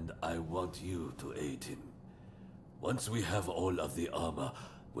 and I want you to aid him. Once we have all of the armor,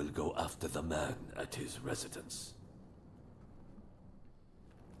 we'll go after the man at his residence.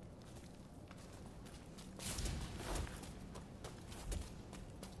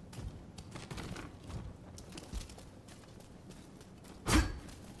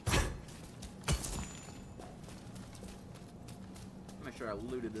 Make sure I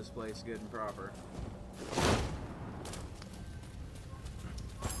looted this place good and proper.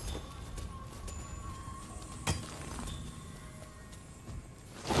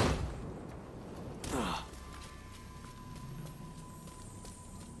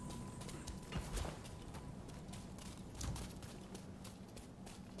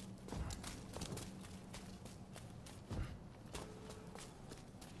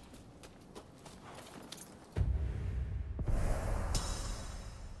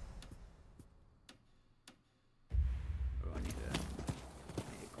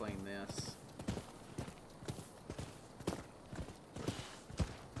 This.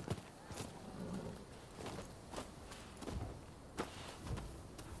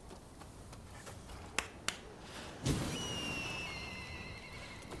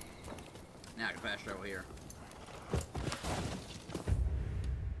 Now I can fast travel here.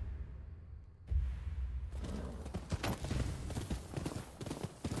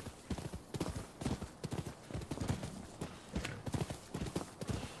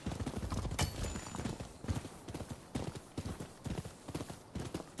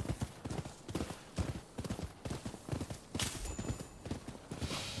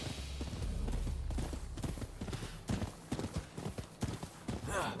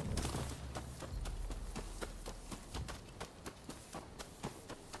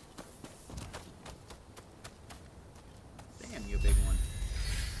 Damn, you a big one.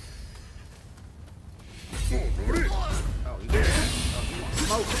 Oh, you want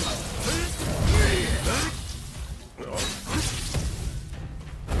smoke?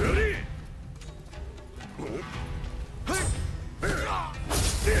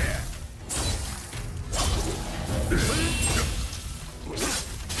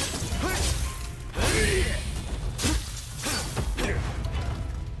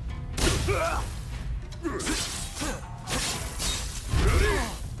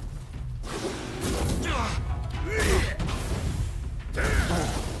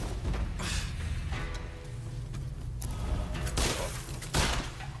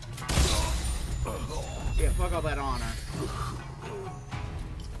 Yeah, fuck all that honor.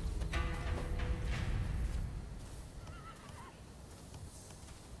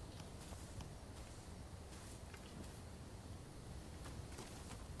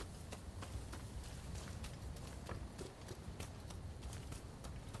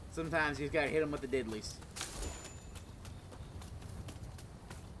 Sometimes he's got to hit him with the diddlies.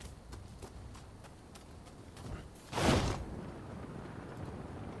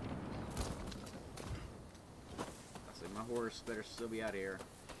 My horse better still be out of here.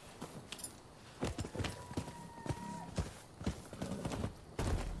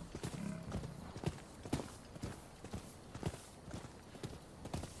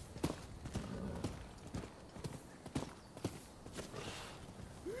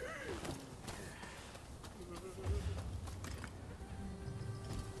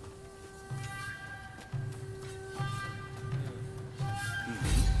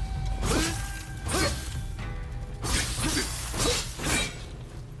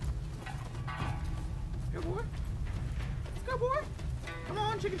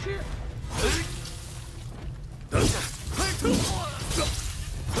 Chicken shit.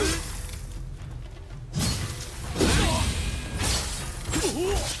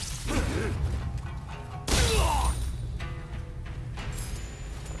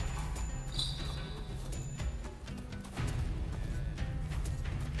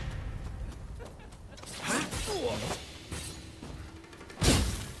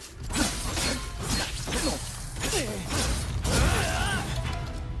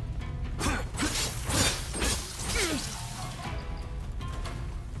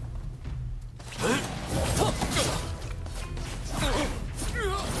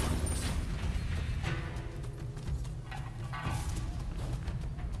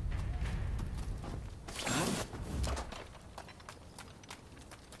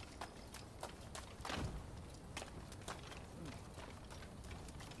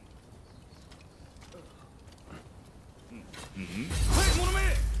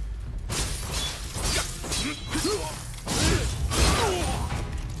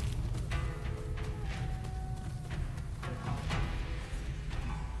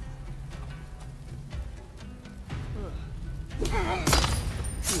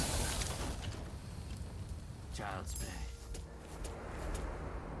 Child's play.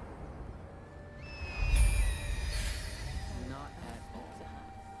 Not at all.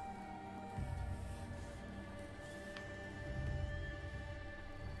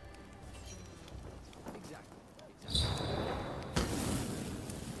 Exactly.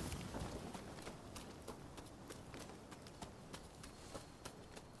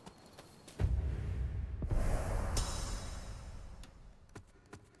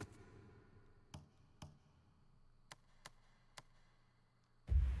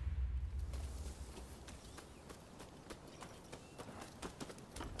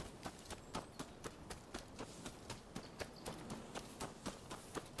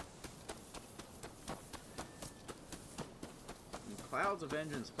 Clouds of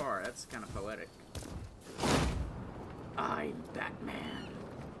Vengeance Far. That's kind of poetic. I'm Batman.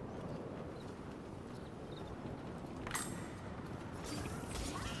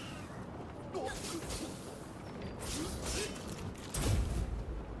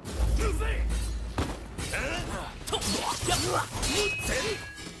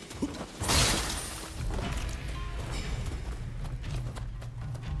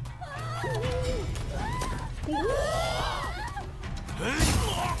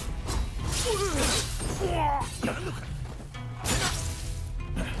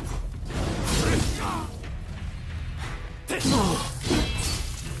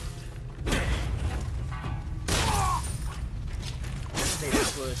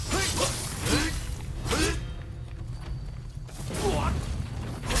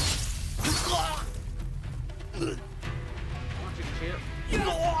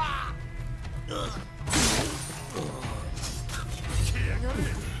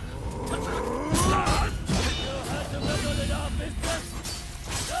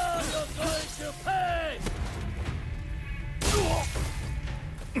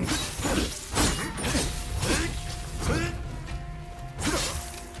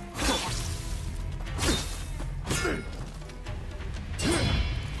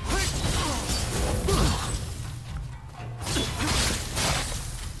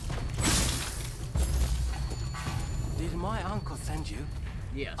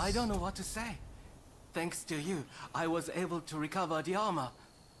 Yes. I don't know what to say. Thanks to you, I was able to recover the armor.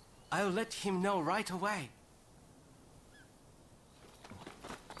 I'll let him know right away.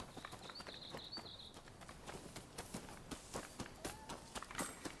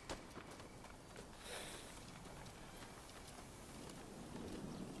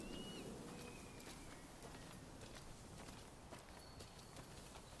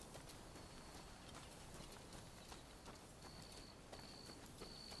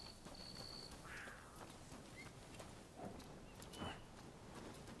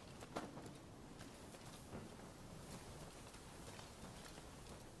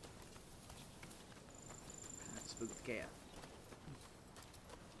 Spooked cat.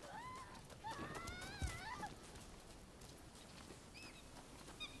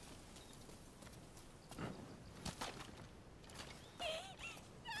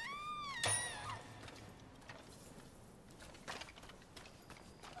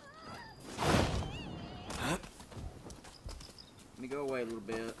 Let me go away a little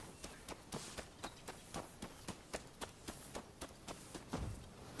bit.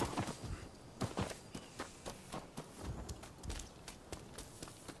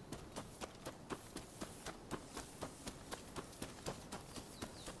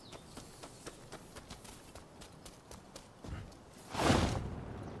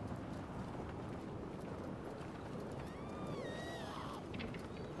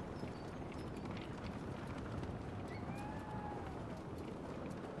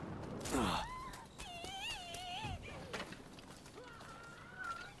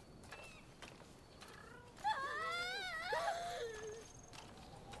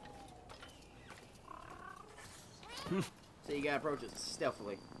 So you gotta approach it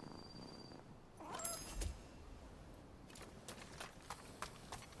stealthily.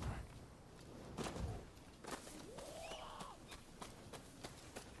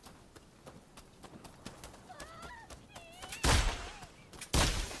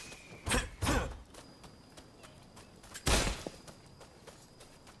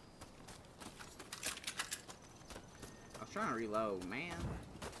 I was trying to reload, man.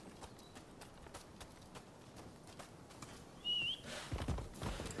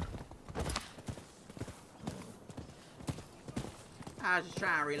 I was just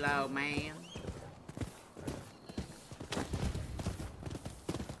trying to reload, man.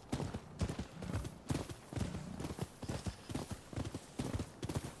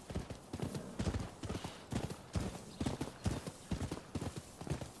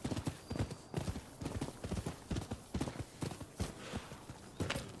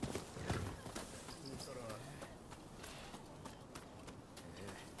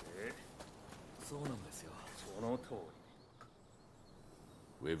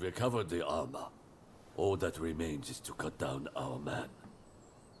 We've recovered the armor. All that remains is to cut down our man.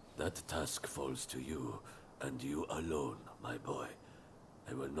 That task falls to you, and you alone, my boy.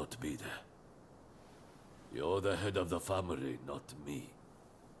 I will not be there. You're the head of the family, not me.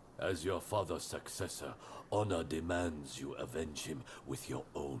 As your father's successor, honor demands you avenge him with your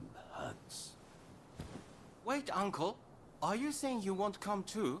own hands. Wait, Uncle. Are you saying you won't come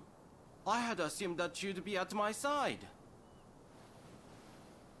too? I had assumed that you'd be at my side.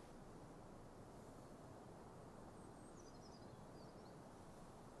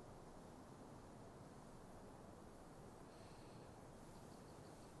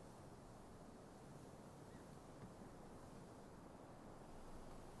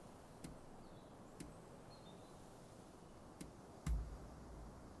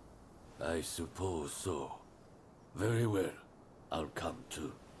 I suppose so. Very well. I'll come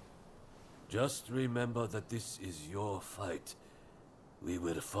too. Just remember that this is your fight. We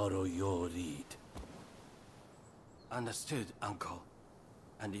will follow your lead. Understood, Uncle.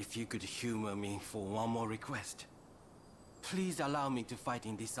 And if you could humor me for one more request. Please allow me to fight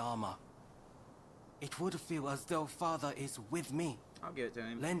in this armor. It would feel as though Father is with me. I'll give it to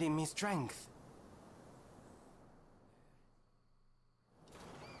him. Lending me strength.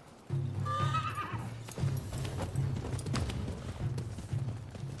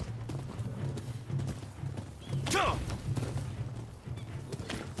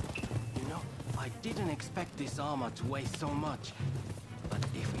 You know, I didn't expect this armor to weigh so much. But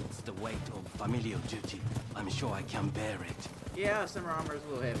if it's the weight of familial duty, I'm sure I can bear it. Yeah, summer armor is a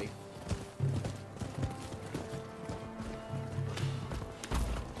little heavy.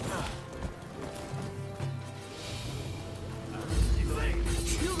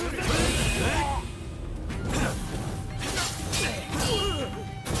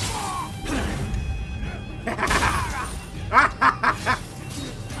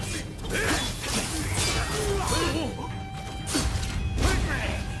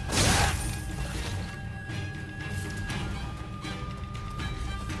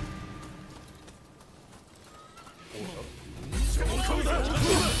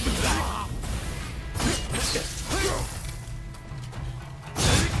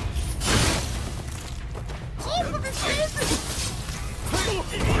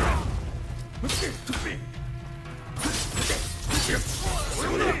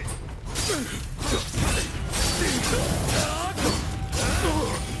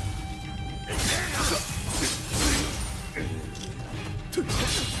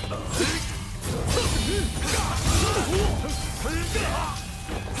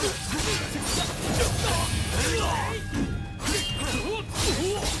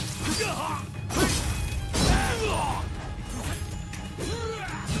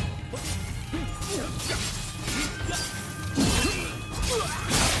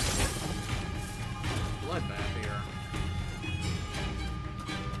 Bloodbath here.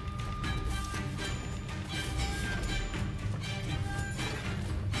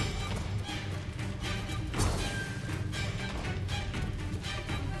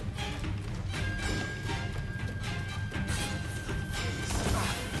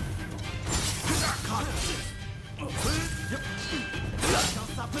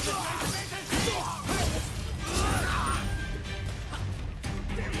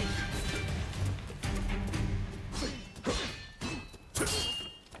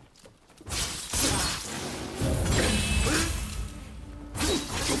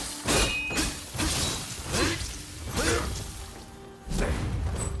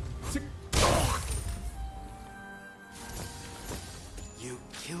 You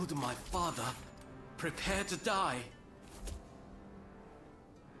killed my father. Prepare to die.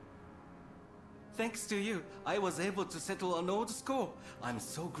 Thanks to you, I was able to settle an old score. I'm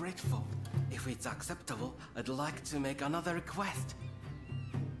so grateful. If it's acceptable, I'd like to make another request.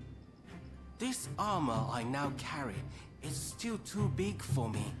 This armor I now carry is still too big for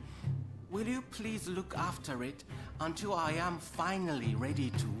me. Will you please look after it until I am finally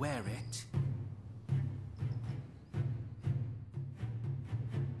ready to wear it?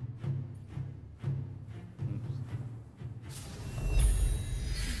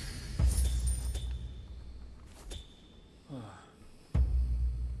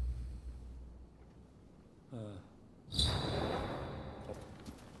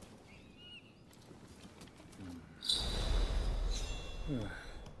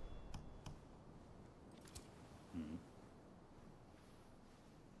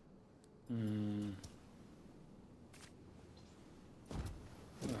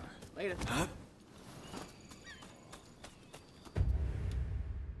 Later.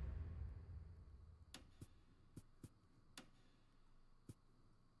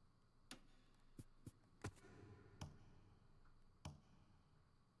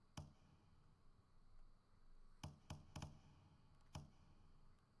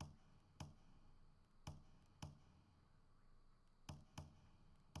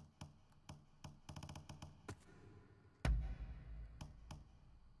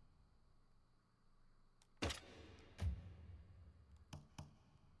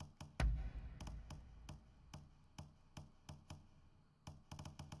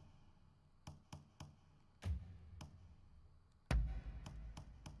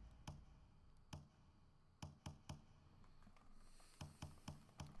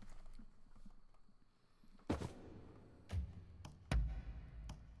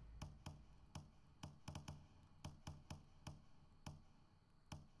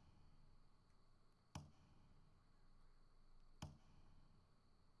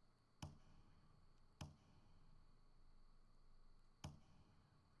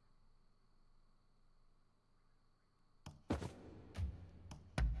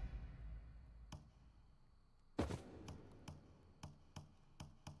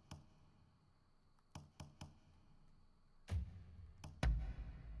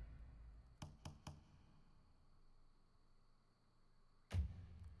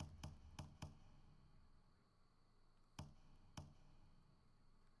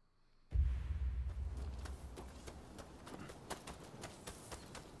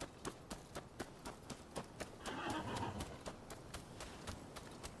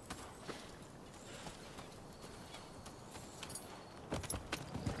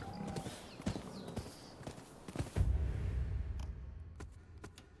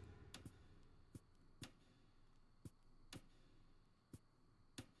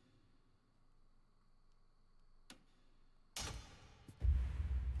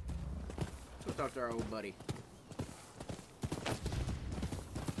 Let's go talk to our old buddy.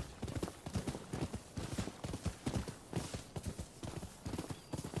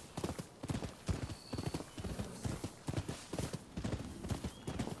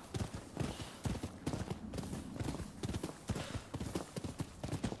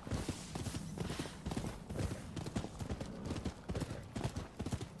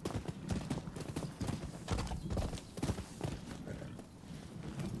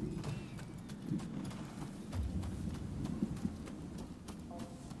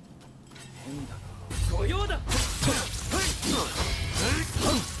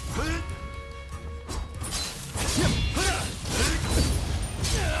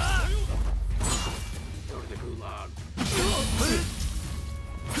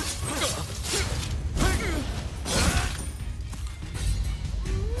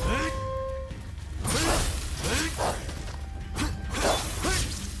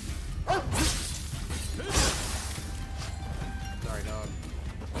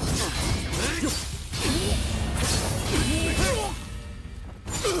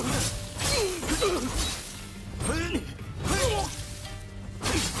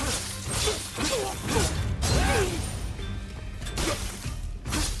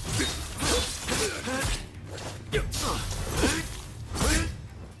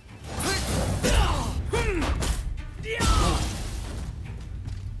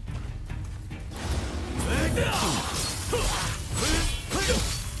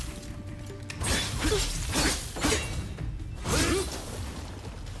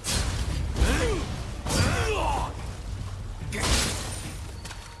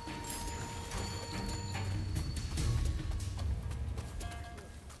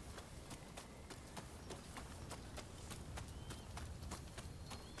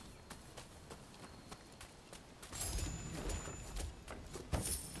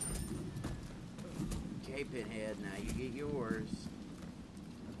 Okay, Pinhead, now you get yours.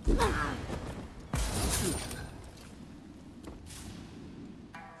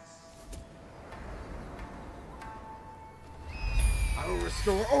 I will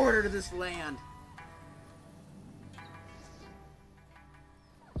restore order to this land.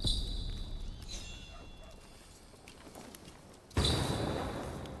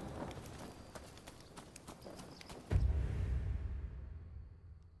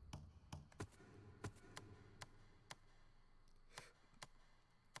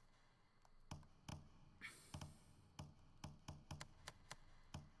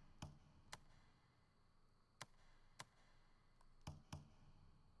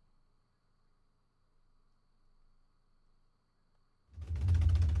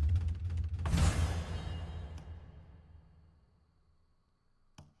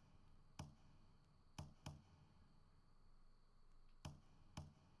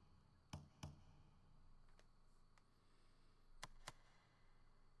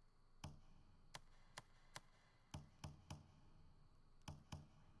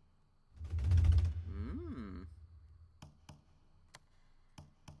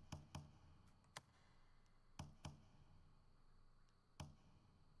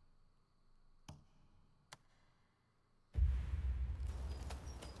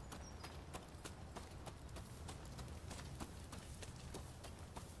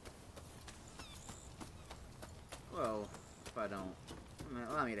 Well, if I don't,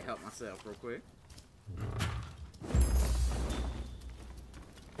 allow me to help myself real quick.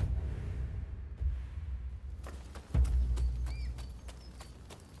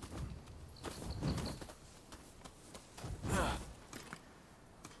 Let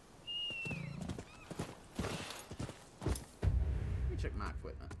me check my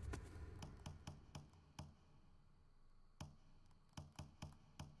equipment.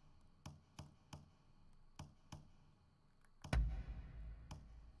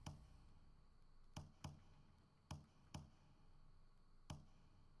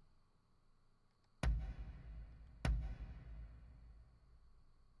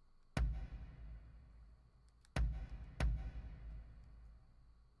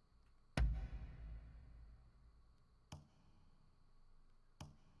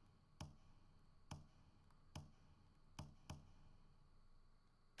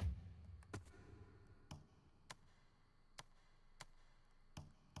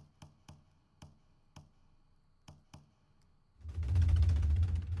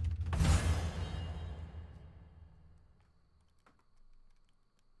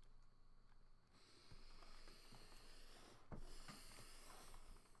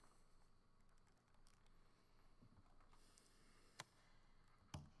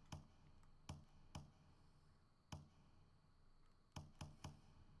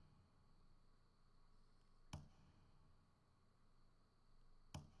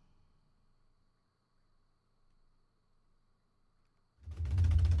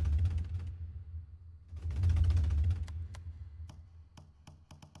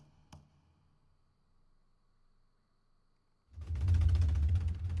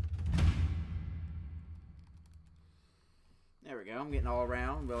 There we go. I'm getting all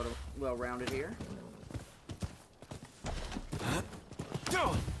around, well-rounded here.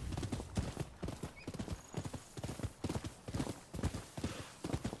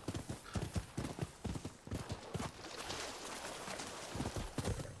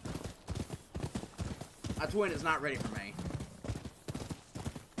 My twin is not ready for me.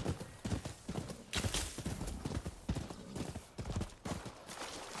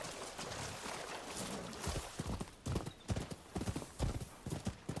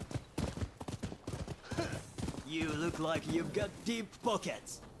 You look like you've got deep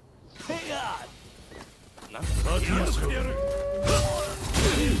pockets. Hang on!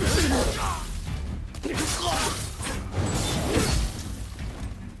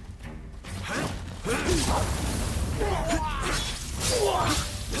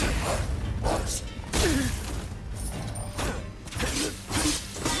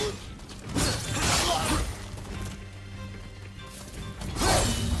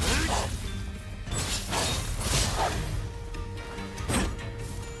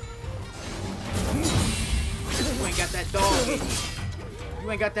 You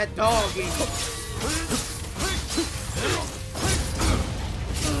ain't got that dog in you.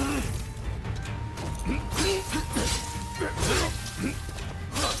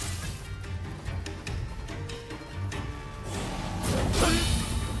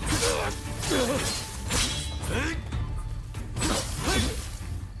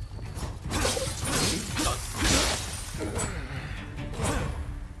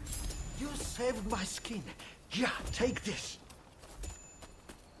 You saved my skin. Yeah, take this.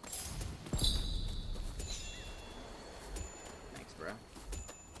 Thanks, bro.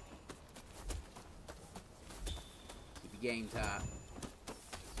 Keep your game tight.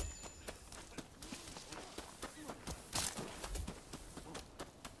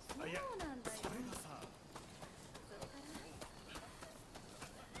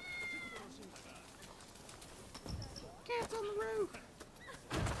 Cats on the roof.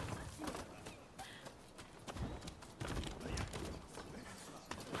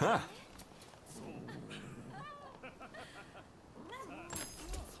 Huh.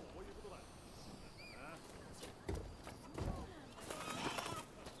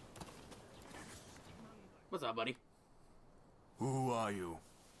 What's up, buddy? Who are you?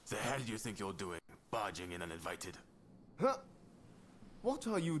 The hell do you think you're doing, barging in uninvited? Huh? What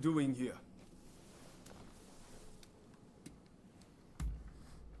are you doing here?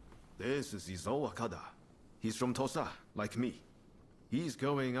 This is Izo Wakada. He's from Tosa, like me. He's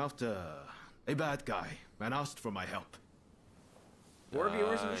going after a bad guy and asked for my help. More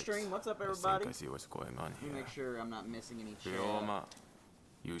viewers in the stream. What's up, everybody? I see what's going on Let me make sure I'm not missing any chat.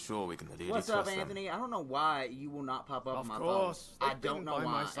 You sure we can really What's up, trust Anthony? I don't know why you will not pop up on my phone. Of course. I don't know by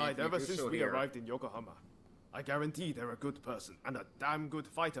why. my side Anthony, ever you're since still we here. arrived in Yokohama. I guarantee they're a good person and a damn good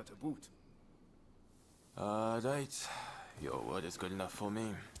fighter to boot. Right. Your word is good enough for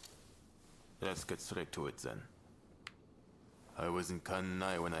me. Let's get straight to it then. I was in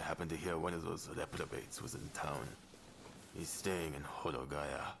Kanai when I happened to hear one of those reprobates was in town. He's staying in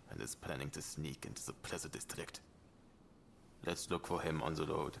Hologaya and is planning to sneak into the Plaza District. Let's look for him on the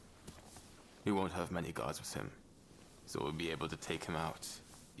road. He won't have many guards with him, so we'll be able to take him out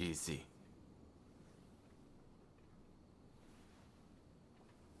easy.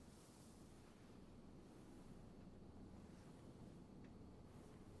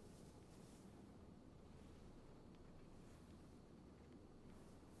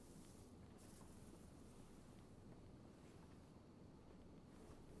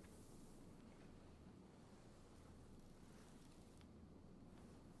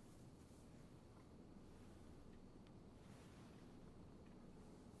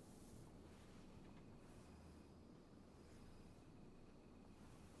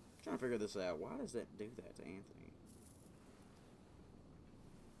 Trying to figure this out. Why does that do that to Anthony?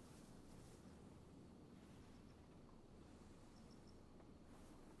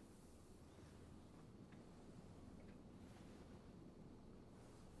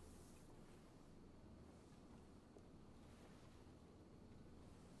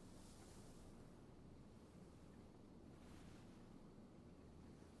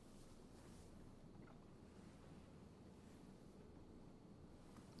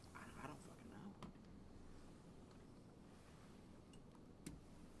 I don't fucking know.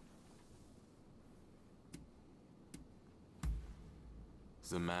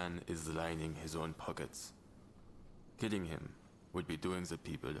 The man is lining his own pockets. Killing him would be doing the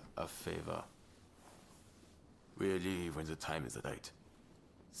people a favor. We'll leave when the time is right.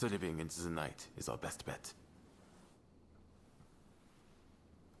 Slipping into the night is our best bet.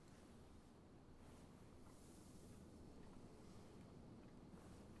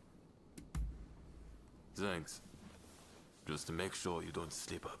 Thanks. Just to make sure you don't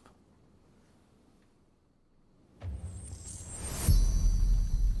slip up.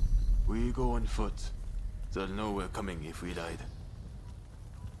 We go on foot. They'll know we're coming if we died.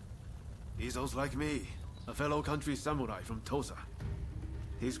 Izo's like me, a fellow country samurai from Tosa.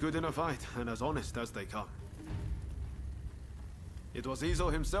 He's good in a fight and as honest as they come. It was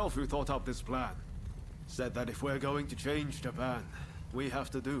Izo himself who thought up this plan. Said that if we're going to change Japan, we have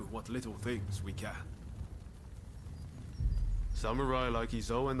to do what little things we can. Samurai like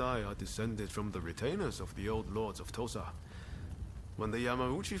Izo and I are descended from the retainers of the old lords of Tosa. When the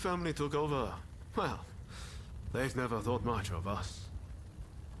Yamauchi family took over, well, they've never thought much of us.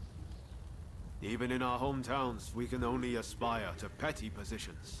 Even in our hometowns, we can only aspire to petty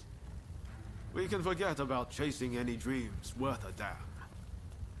positions. We can forget about chasing any dreams worth a damn.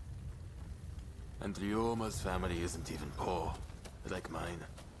 And Ryoma's family isn't even poor, like mine.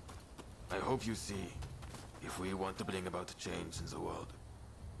 I hope you see, if we want to bring about change in the world,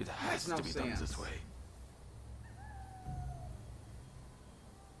 it has to be done this way.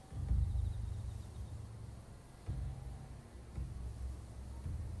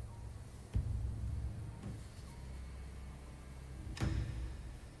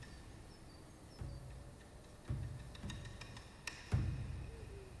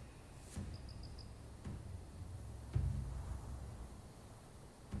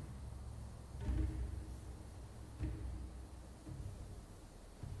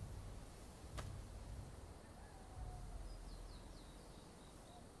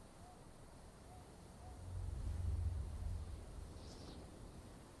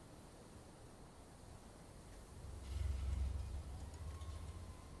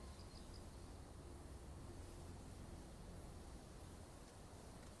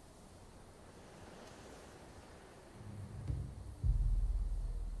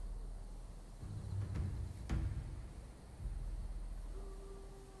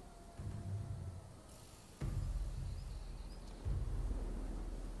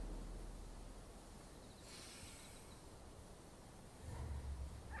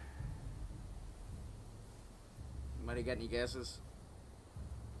 Anybody got any guesses?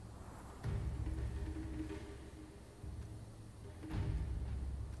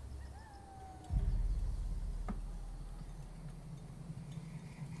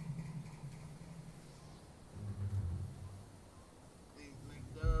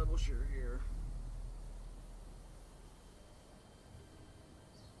 Make double sure here.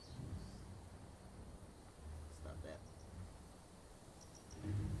 Stop that.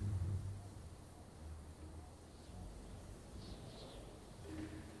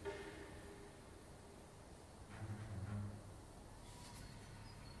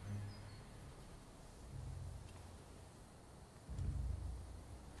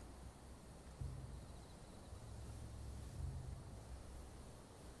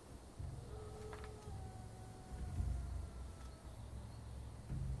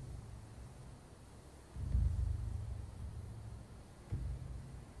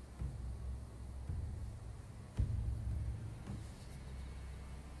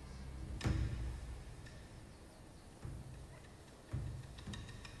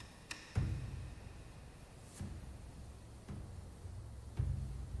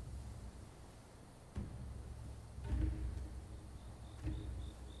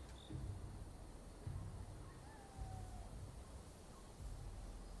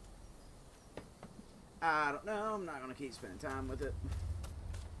 I don't know. I'm not going to keep spending time with it.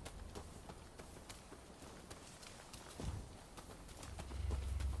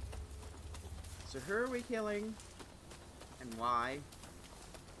 So who are we killing? And why?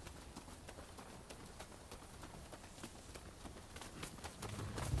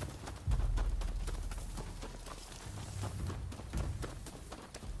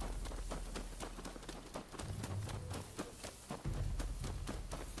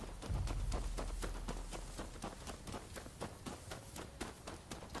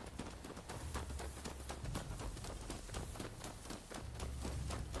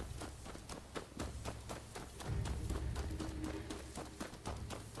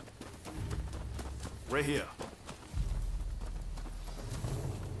 Right here.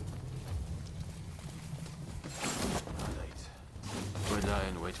 Alright. We'll lie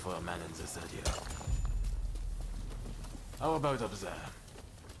and wait for a man in this area. How about up there?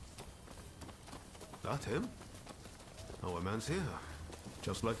 That him? Our man's here.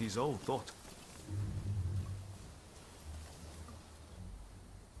 Just like his old thought.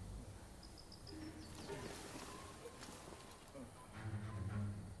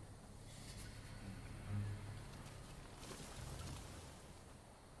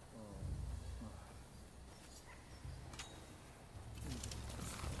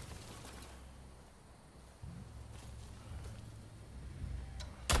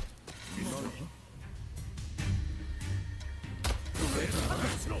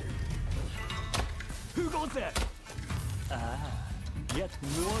 Who goes there? Ah, yet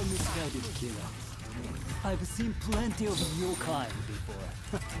more misguided killers. I've seen plenty of your kind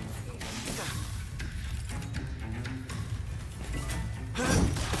before.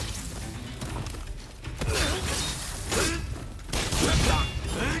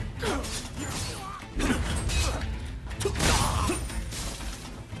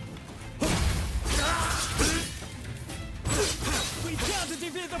 We can't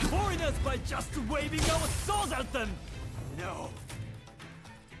defeat the foreigners by just waving our swords at them! No.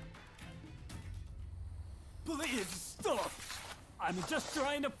 Please stop! I'm just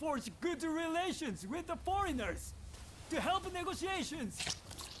trying to forge good relations with the foreigners to help negotiations.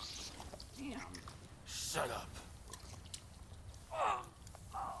 Damn. Shut up.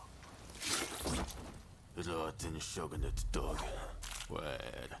 Rotten Shogunate dog. Well,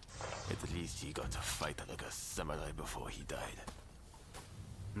 at least he got to fight like a samurai before he died.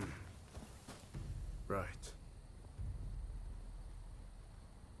 Right.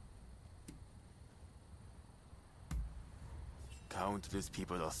 Countless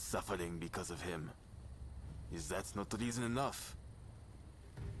people are suffering because of him. Is that not reason enough?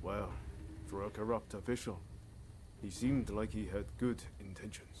 Well, for a corrupt official, he seemed like he had good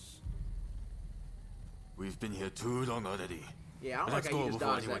intentions. We've been here too long already. Yeah, I don't Let's like how you go just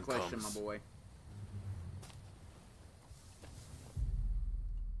before dodged that anyone question, comes. my boy.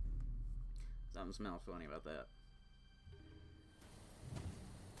 Something smells funny about that.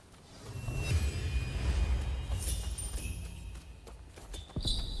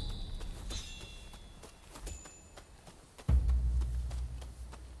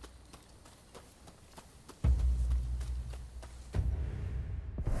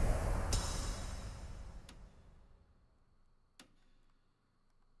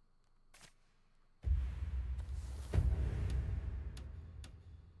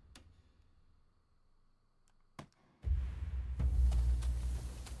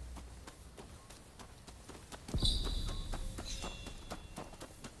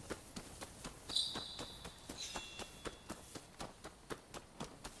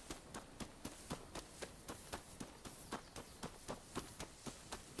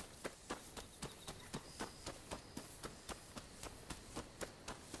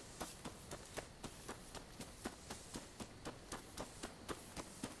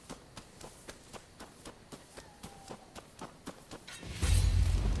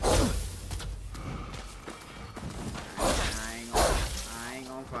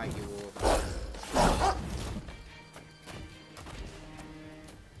 Fight you, wolf.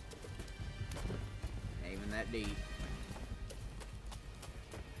 Aiming that deep.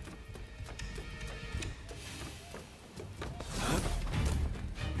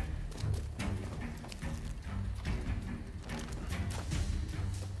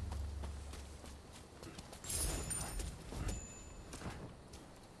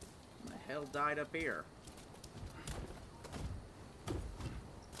 What the hell died up here?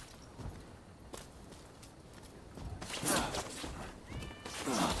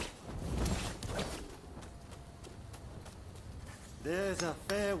 There's a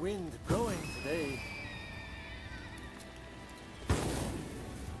fair wind blowing today.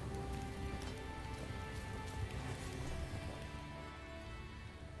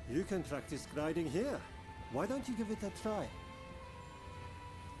 You can practice gliding here. Why don't you give it a try?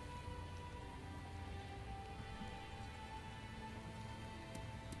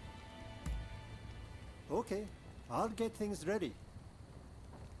 Okay, I'll get things ready.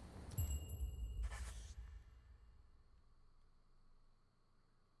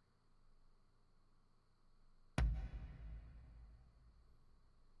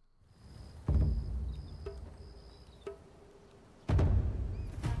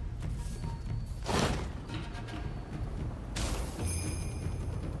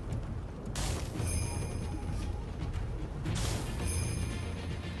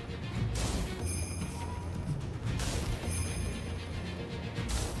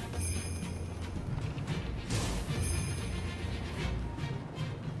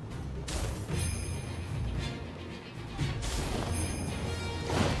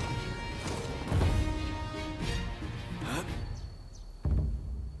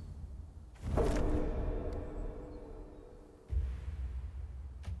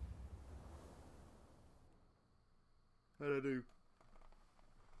 How'd I do?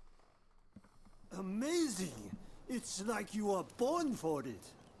 Amazing! It's like you are born for it.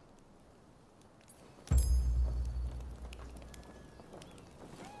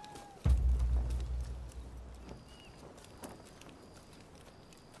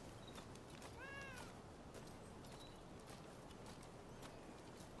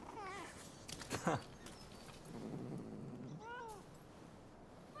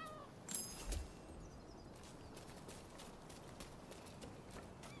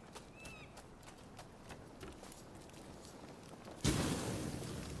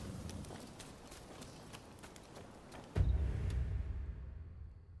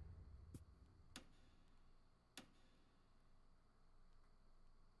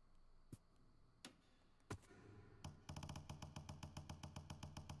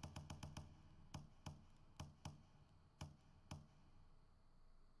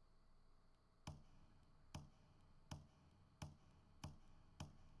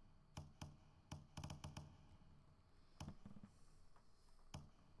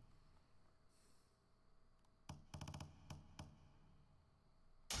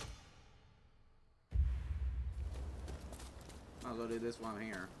 Might as well do this while I'm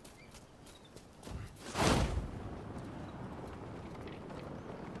here.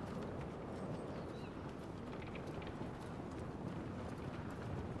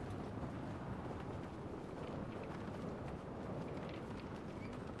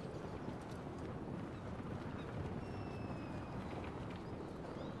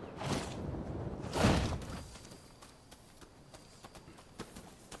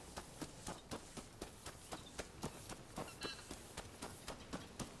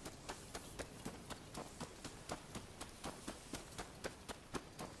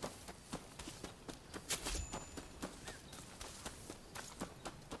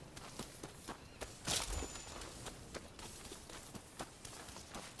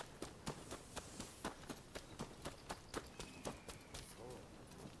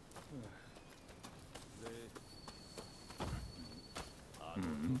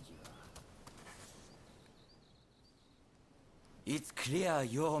 It's clear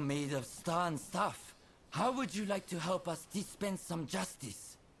you're made of stern stuff. How would you like to help us dispense some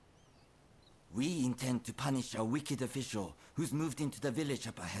justice? We intend to punish a wicked official who's moved into the village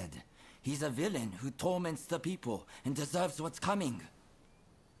up ahead. He's a villain who torments the people and deserves what's coming.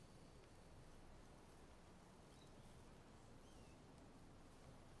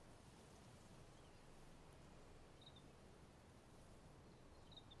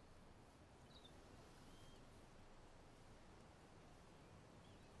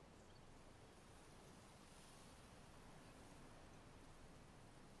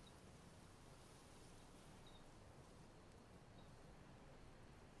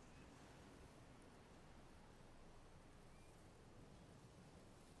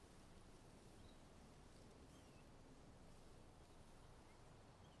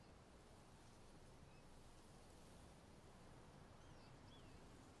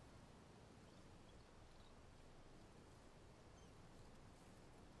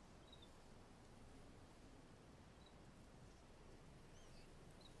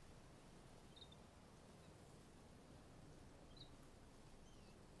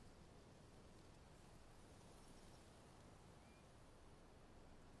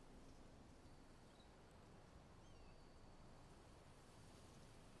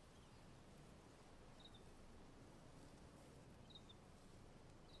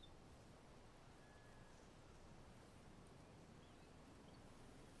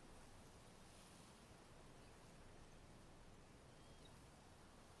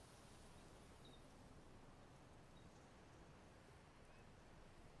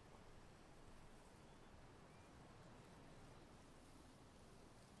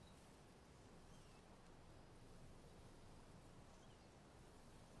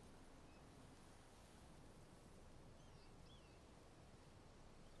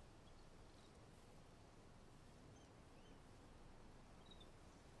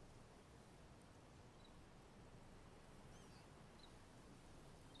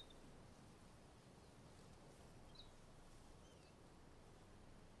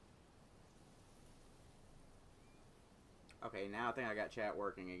 Okay, now I think I got chat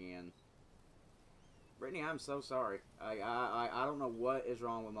working again. Brittany, I'm so sorry. I don't know what is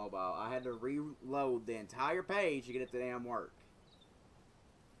wrong with mobile. I had to reload the entire page to get it to damn work.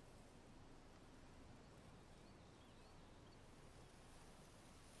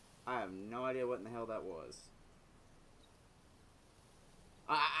 I have no idea what in the hell that was.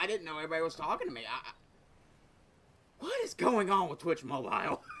 I didn't know everybody was talking to me. What is going on with Twitch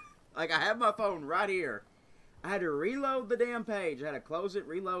Mobile? Like, I have my phone right here. I had to reload the damn page. I had to close it,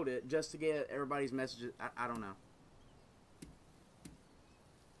 reload it, just to get everybody's messages. I don't know.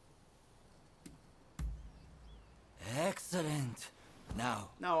 Excellent. Now,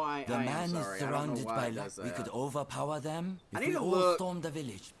 no, the man is surrounded by luck. We could overpower them if we all stormed the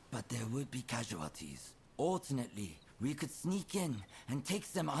village, but there would be casualties. Alternately, we could sneak in and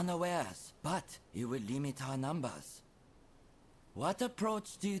take them unawares, but it would limit our numbers. What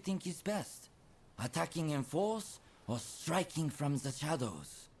approach do you think is best? Attacking in force or striking from the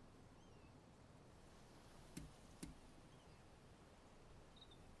shadows?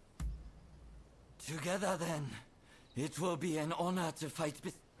 Together then. It will be an honor to fight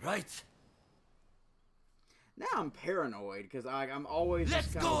right? Now I'm paranoid because I'm always Let's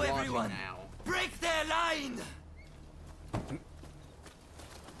just go, watching everyone! Now. Break their line!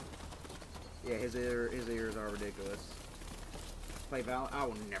 Yeah, his ears are ridiculous. Play Valorant? I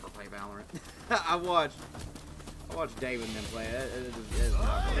will never play Valorant. I watched David and them play it. It is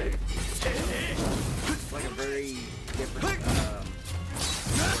not great. It's like a very different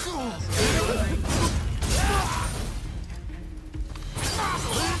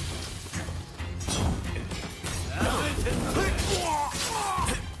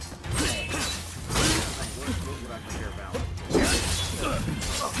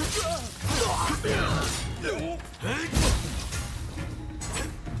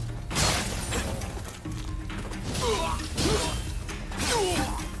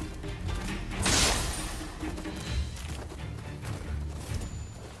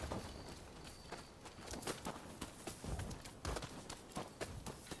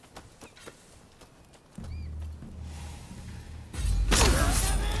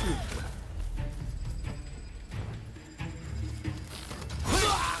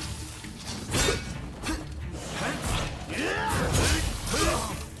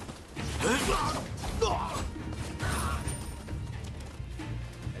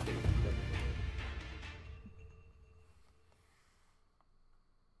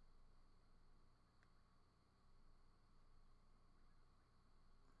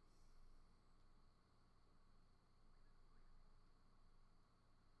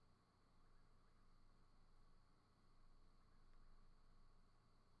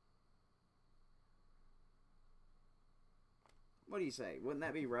What do you say? Wouldn't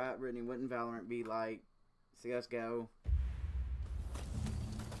that be right, Brittany? Wouldn't Valorant be like CSGO?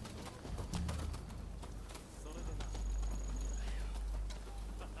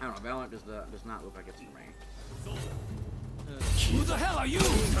 I don't know. Valorant does not look like it's for me. Who the hell are you?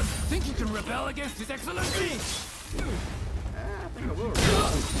 Think you can rebel against His Excellency? I think I will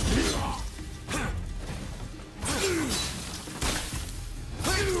rebel.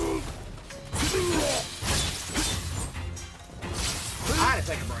 I had to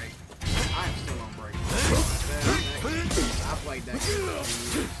take a break. I am still on break. I played that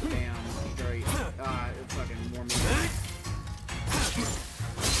game damn straight. It fucking wore me out.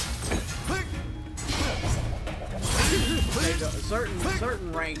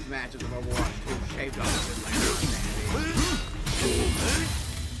 Certain ranked matches of Overwatch 2 shaved off his like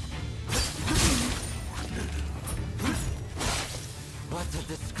What a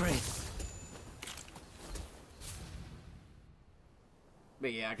disgrace.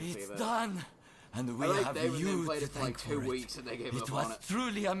 But yeah, I can see that. It's done, and we have you to thank for it. Weeks and they gave it up was on it.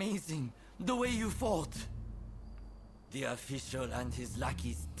 Truly amazing, the way you fought. The official and his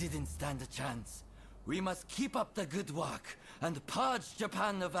lackeys didn't stand a chance. We must keep up the good work and purge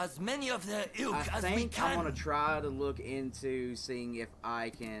Japan of as many of their ilk as we can. I want to try to look into seeing if I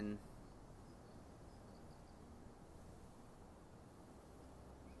can.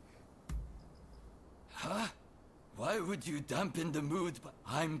 Huh? Why would you dampen the mood? But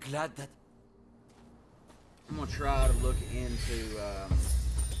I'm glad that... I'm gonna try to look into,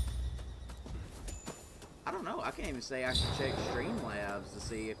 I don't know, I can't even say I should check Streamlabs to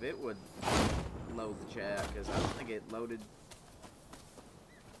see if it would load the chat, because I don't think it loaded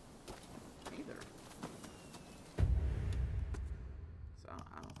either. So,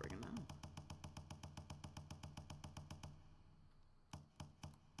 I don't freaking know.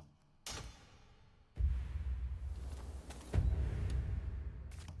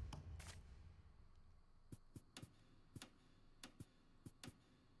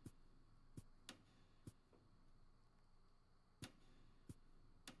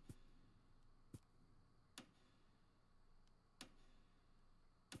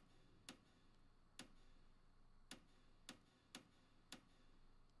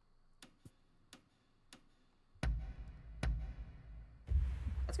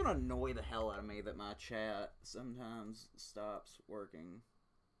 gonna annoy the hell out of me that my chat sometimes stops working.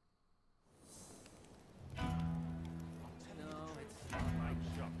 No, it's not my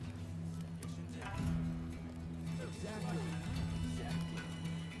job. Exactly. Exactly.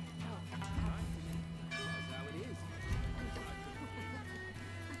 That's how it is.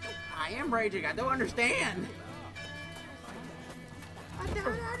 I am raging. I don't understand. I don't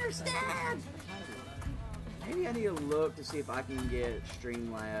understand. Maybe I need to look to see if I can get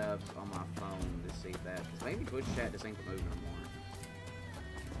Streamlabs on my phone to see if that. Because maybe Twitch chat just ain't the move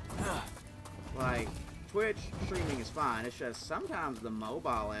no more. Like, Twitch streaming is fine. It's just sometimes the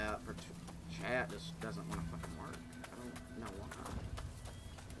mobile app for chat just doesn't want to fucking work. I don't know why.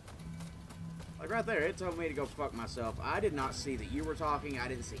 Like right there, it told me to go fuck myself. I did not see that you were talking. I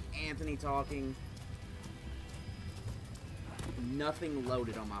didn't see Anthony talking. Nothing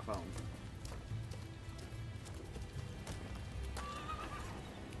loaded on my phone.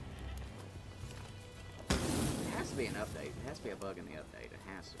 It has to be an update. It has to be a bug in the update. It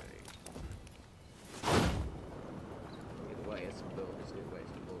has to be. Either way, it's some bullshit.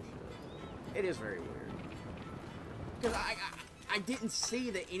 It is very weird. Because I didn't see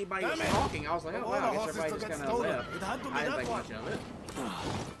that anybody was talking. I was like, oh wow, I guess everybody just kind of left. I didn't think much of it.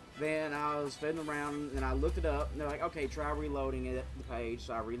 Then I was fiddling around and I looked it up and they're like, okay, try reloading it, the page.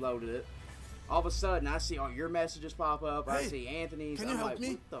 So I reloaded it. All of a sudden, I see all your messages pop up. Hey, I see Anthony's. Can you help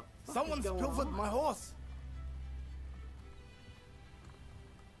me? What the fuck Someone's pilfered my horse.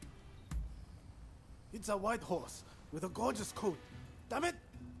 It's a white horse with a gorgeous coat. Damn it!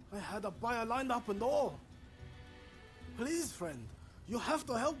 I had a buyer lined up and all. Please, friend, you have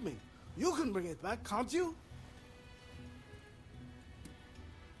to help me. You can bring it back, can't you?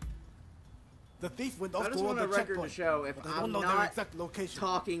 The thief went off toward the checkpoint. To show if I'm not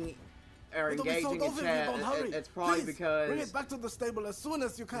talking or engaging in chat, it's probably because bring it back to the stable as soon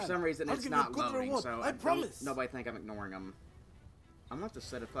as you can. For some reason, it's not loading, so I promise. Nobody think I'm ignoring them. I'm gonna have to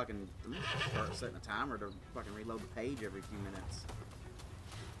set a fucking start setting a timer to fucking reload the page every few minutes.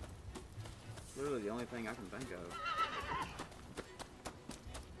 It's literally the only thing I can think of.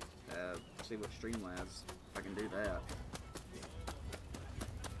 See what Streamlabs, if I can do that.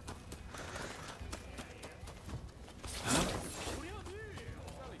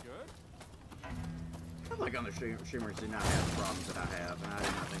 I feel like other streamers do not have the problems that I have, and I do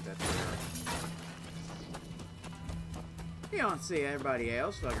not think that's fair. You don't see everybody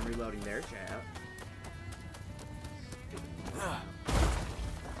else fucking reloading their chat.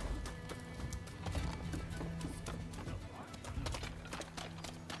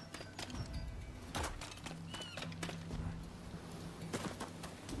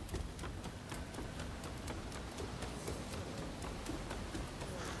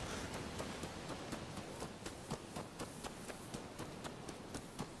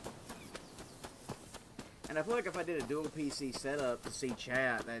 And I feel like if I did a dual PC setup to see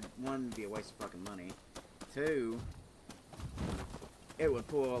chat, that one would be a waste of fucking money. Two, it would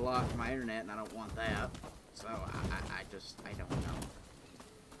pull a lot from my internet, and I don't want that. So I don't know.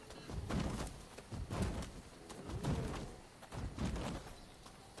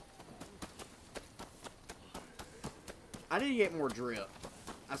 I need to get more drip.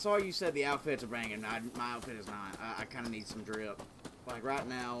 I saw you said the outfits are banging. My outfit is not. I kind of need some drip. Like right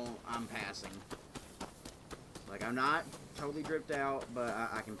now, I'm passing. Like, I'm not totally dripped out, but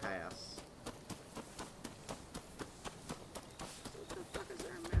I can pass. What the fuck is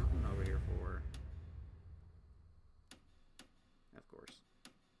there a mountain over here for? Of course.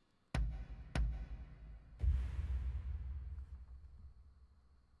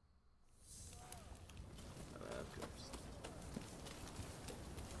 Of course.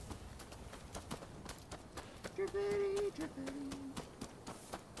 Drippity, drippity.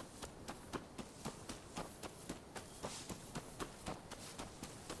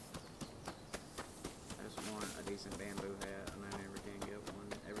 Decent bamboo hat, and I never can get one.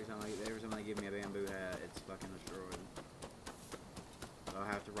 Every time they give me a bamboo hat, it's fucking destroyed. So I'll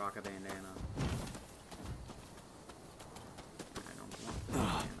have to rock a bandana. I don't want the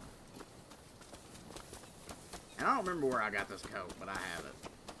bandana. And I don't remember where I got this coat, but I have it.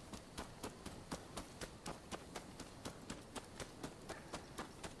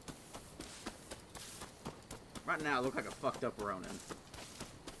 Right now, I look like a fucked up Ronin.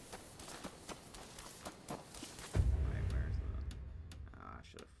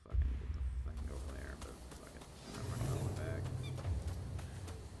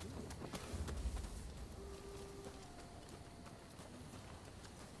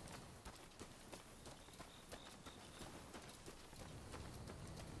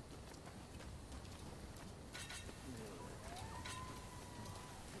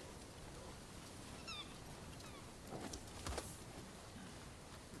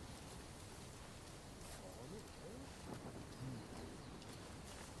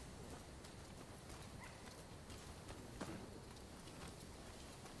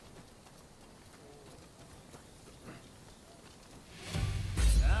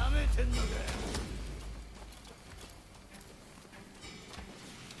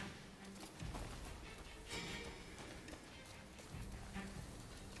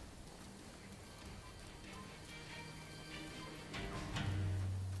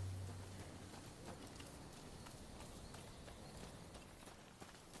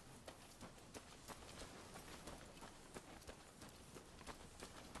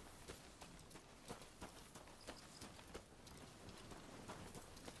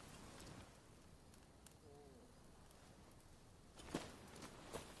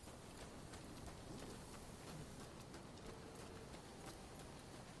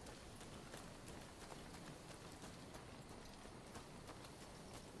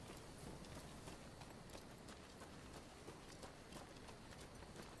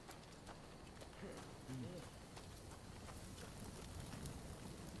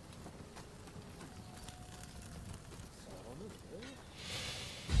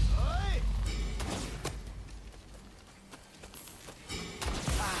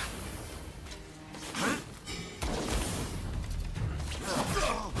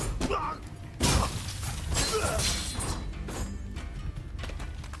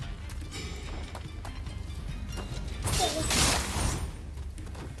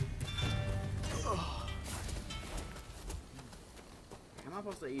 How am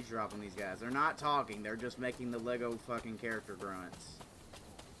I supposed to eavesdrop on these guys? They're not talking, they're just making the Lego fucking character grunts.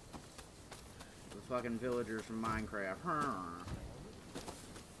 The fucking villagers from Minecraft.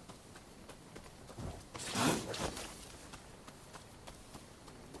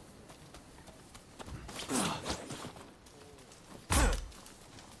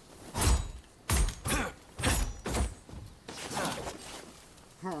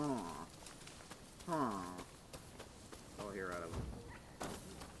 Oh, here out of them.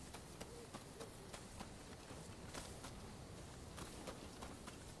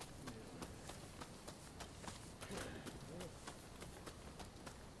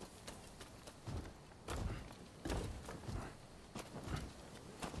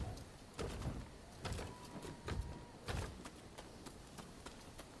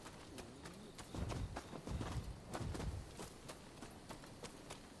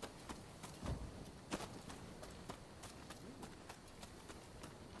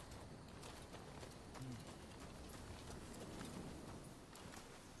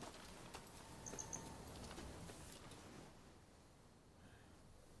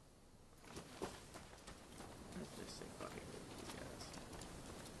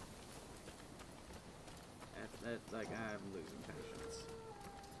 That's like, I'm losing patience.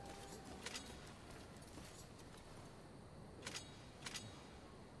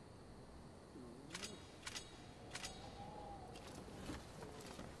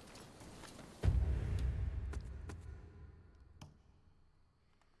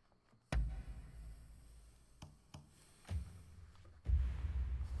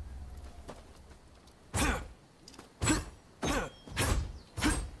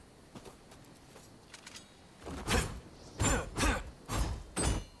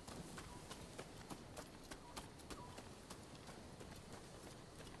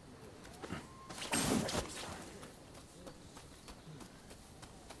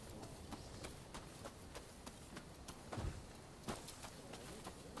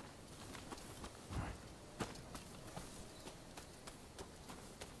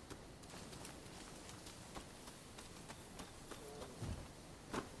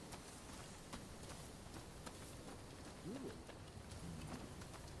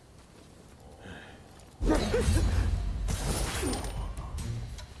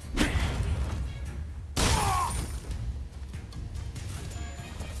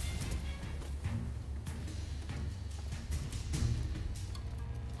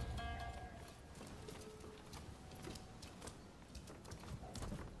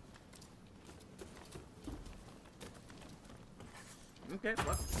 Okay,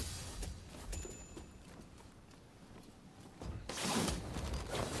 well.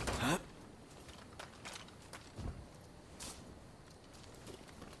 Huh?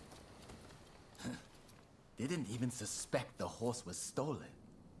 Didn't even suspect the horse was stolen.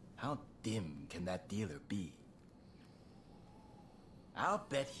 How dim can that dealer be? I'll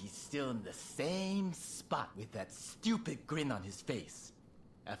bet he's still in the same spot with that stupid grin on his face.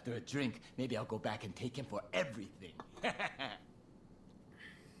 After a drink, maybe I'll go back and take him for everything.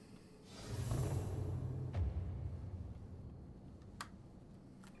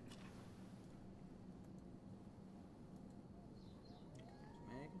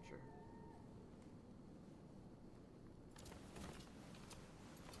 Making sure.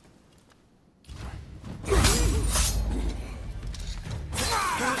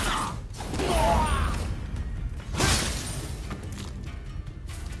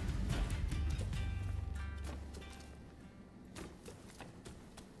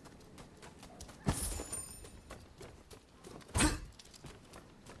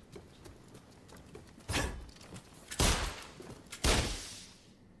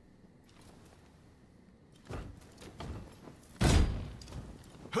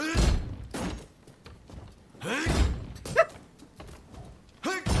 Okay,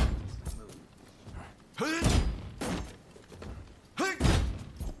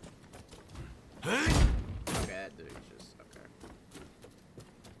 that dude's just okay.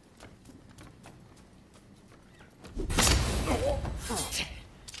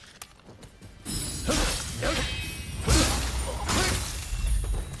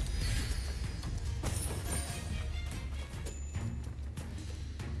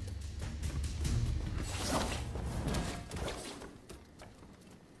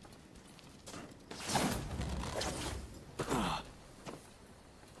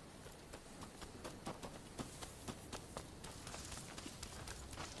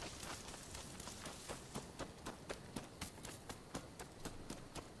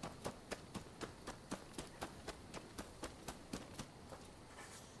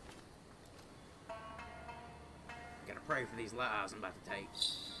 Gotta pray for these lives I'm about to take.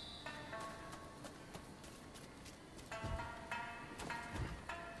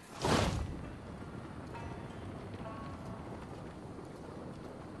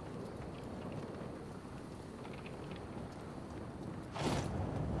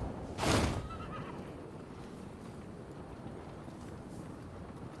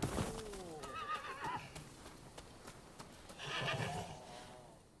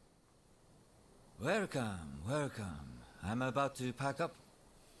 Welcome, welcome. I'm about to pack up.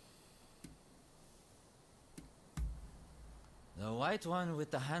 The white one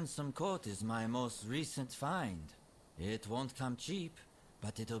with the handsome coat is my most recent find. It won't come cheap,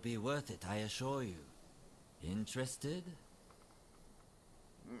 but it'll be worth it, I assure you. Interested?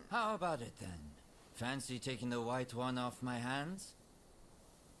 How about it then? Fancy taking the white one off my hands?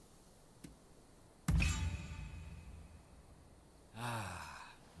 Ah,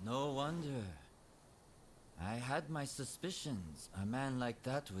 no wonder. I had my suspicions. A man like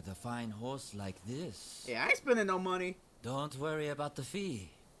that with a fine horse like this. Yeah, I ain't spending no money. Don't worry about the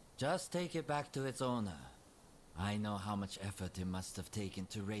fee. Just take it back to its owner. I know how much effort it must have taken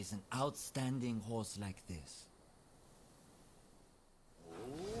to raise an outstanding horse like this.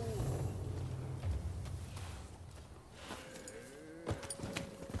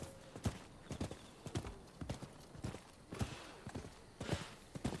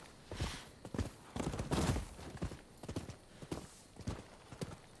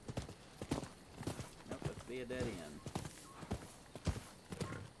 Be a dead end.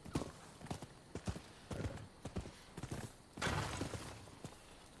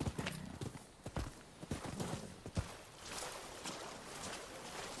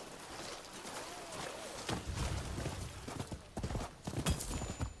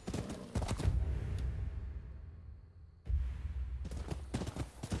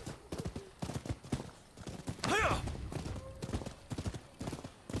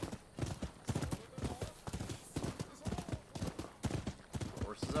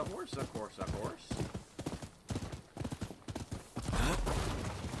 A horse, of course, a horse.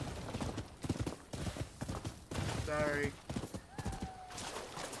 Sorry.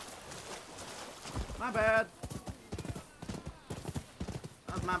 My bad.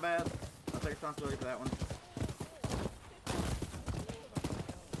 That was my bad. I'll take responsibility for that one.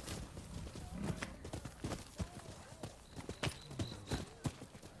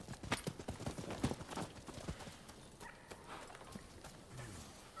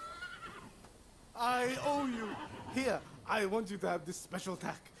 I owe you. Here, I want you to have this special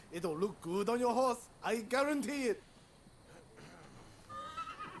tack. It'll look good on your horse. I guarantee it.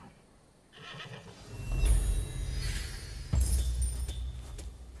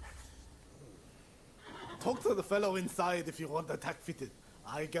 Talk to the fellow inside if you want the tack fitted.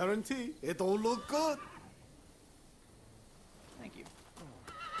 I guarantee it'll look good. Thank you.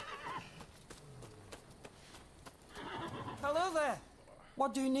 Hello there.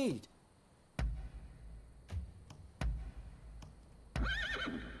 What do you need?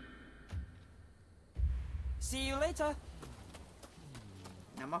 See you later.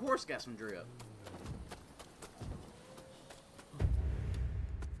 Now my horse got some drip.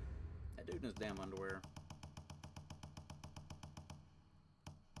 That dude in his damn underwear.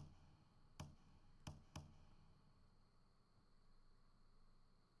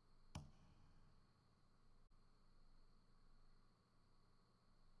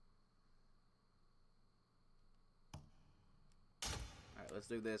 Alright, let's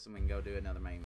do this and we can go do another main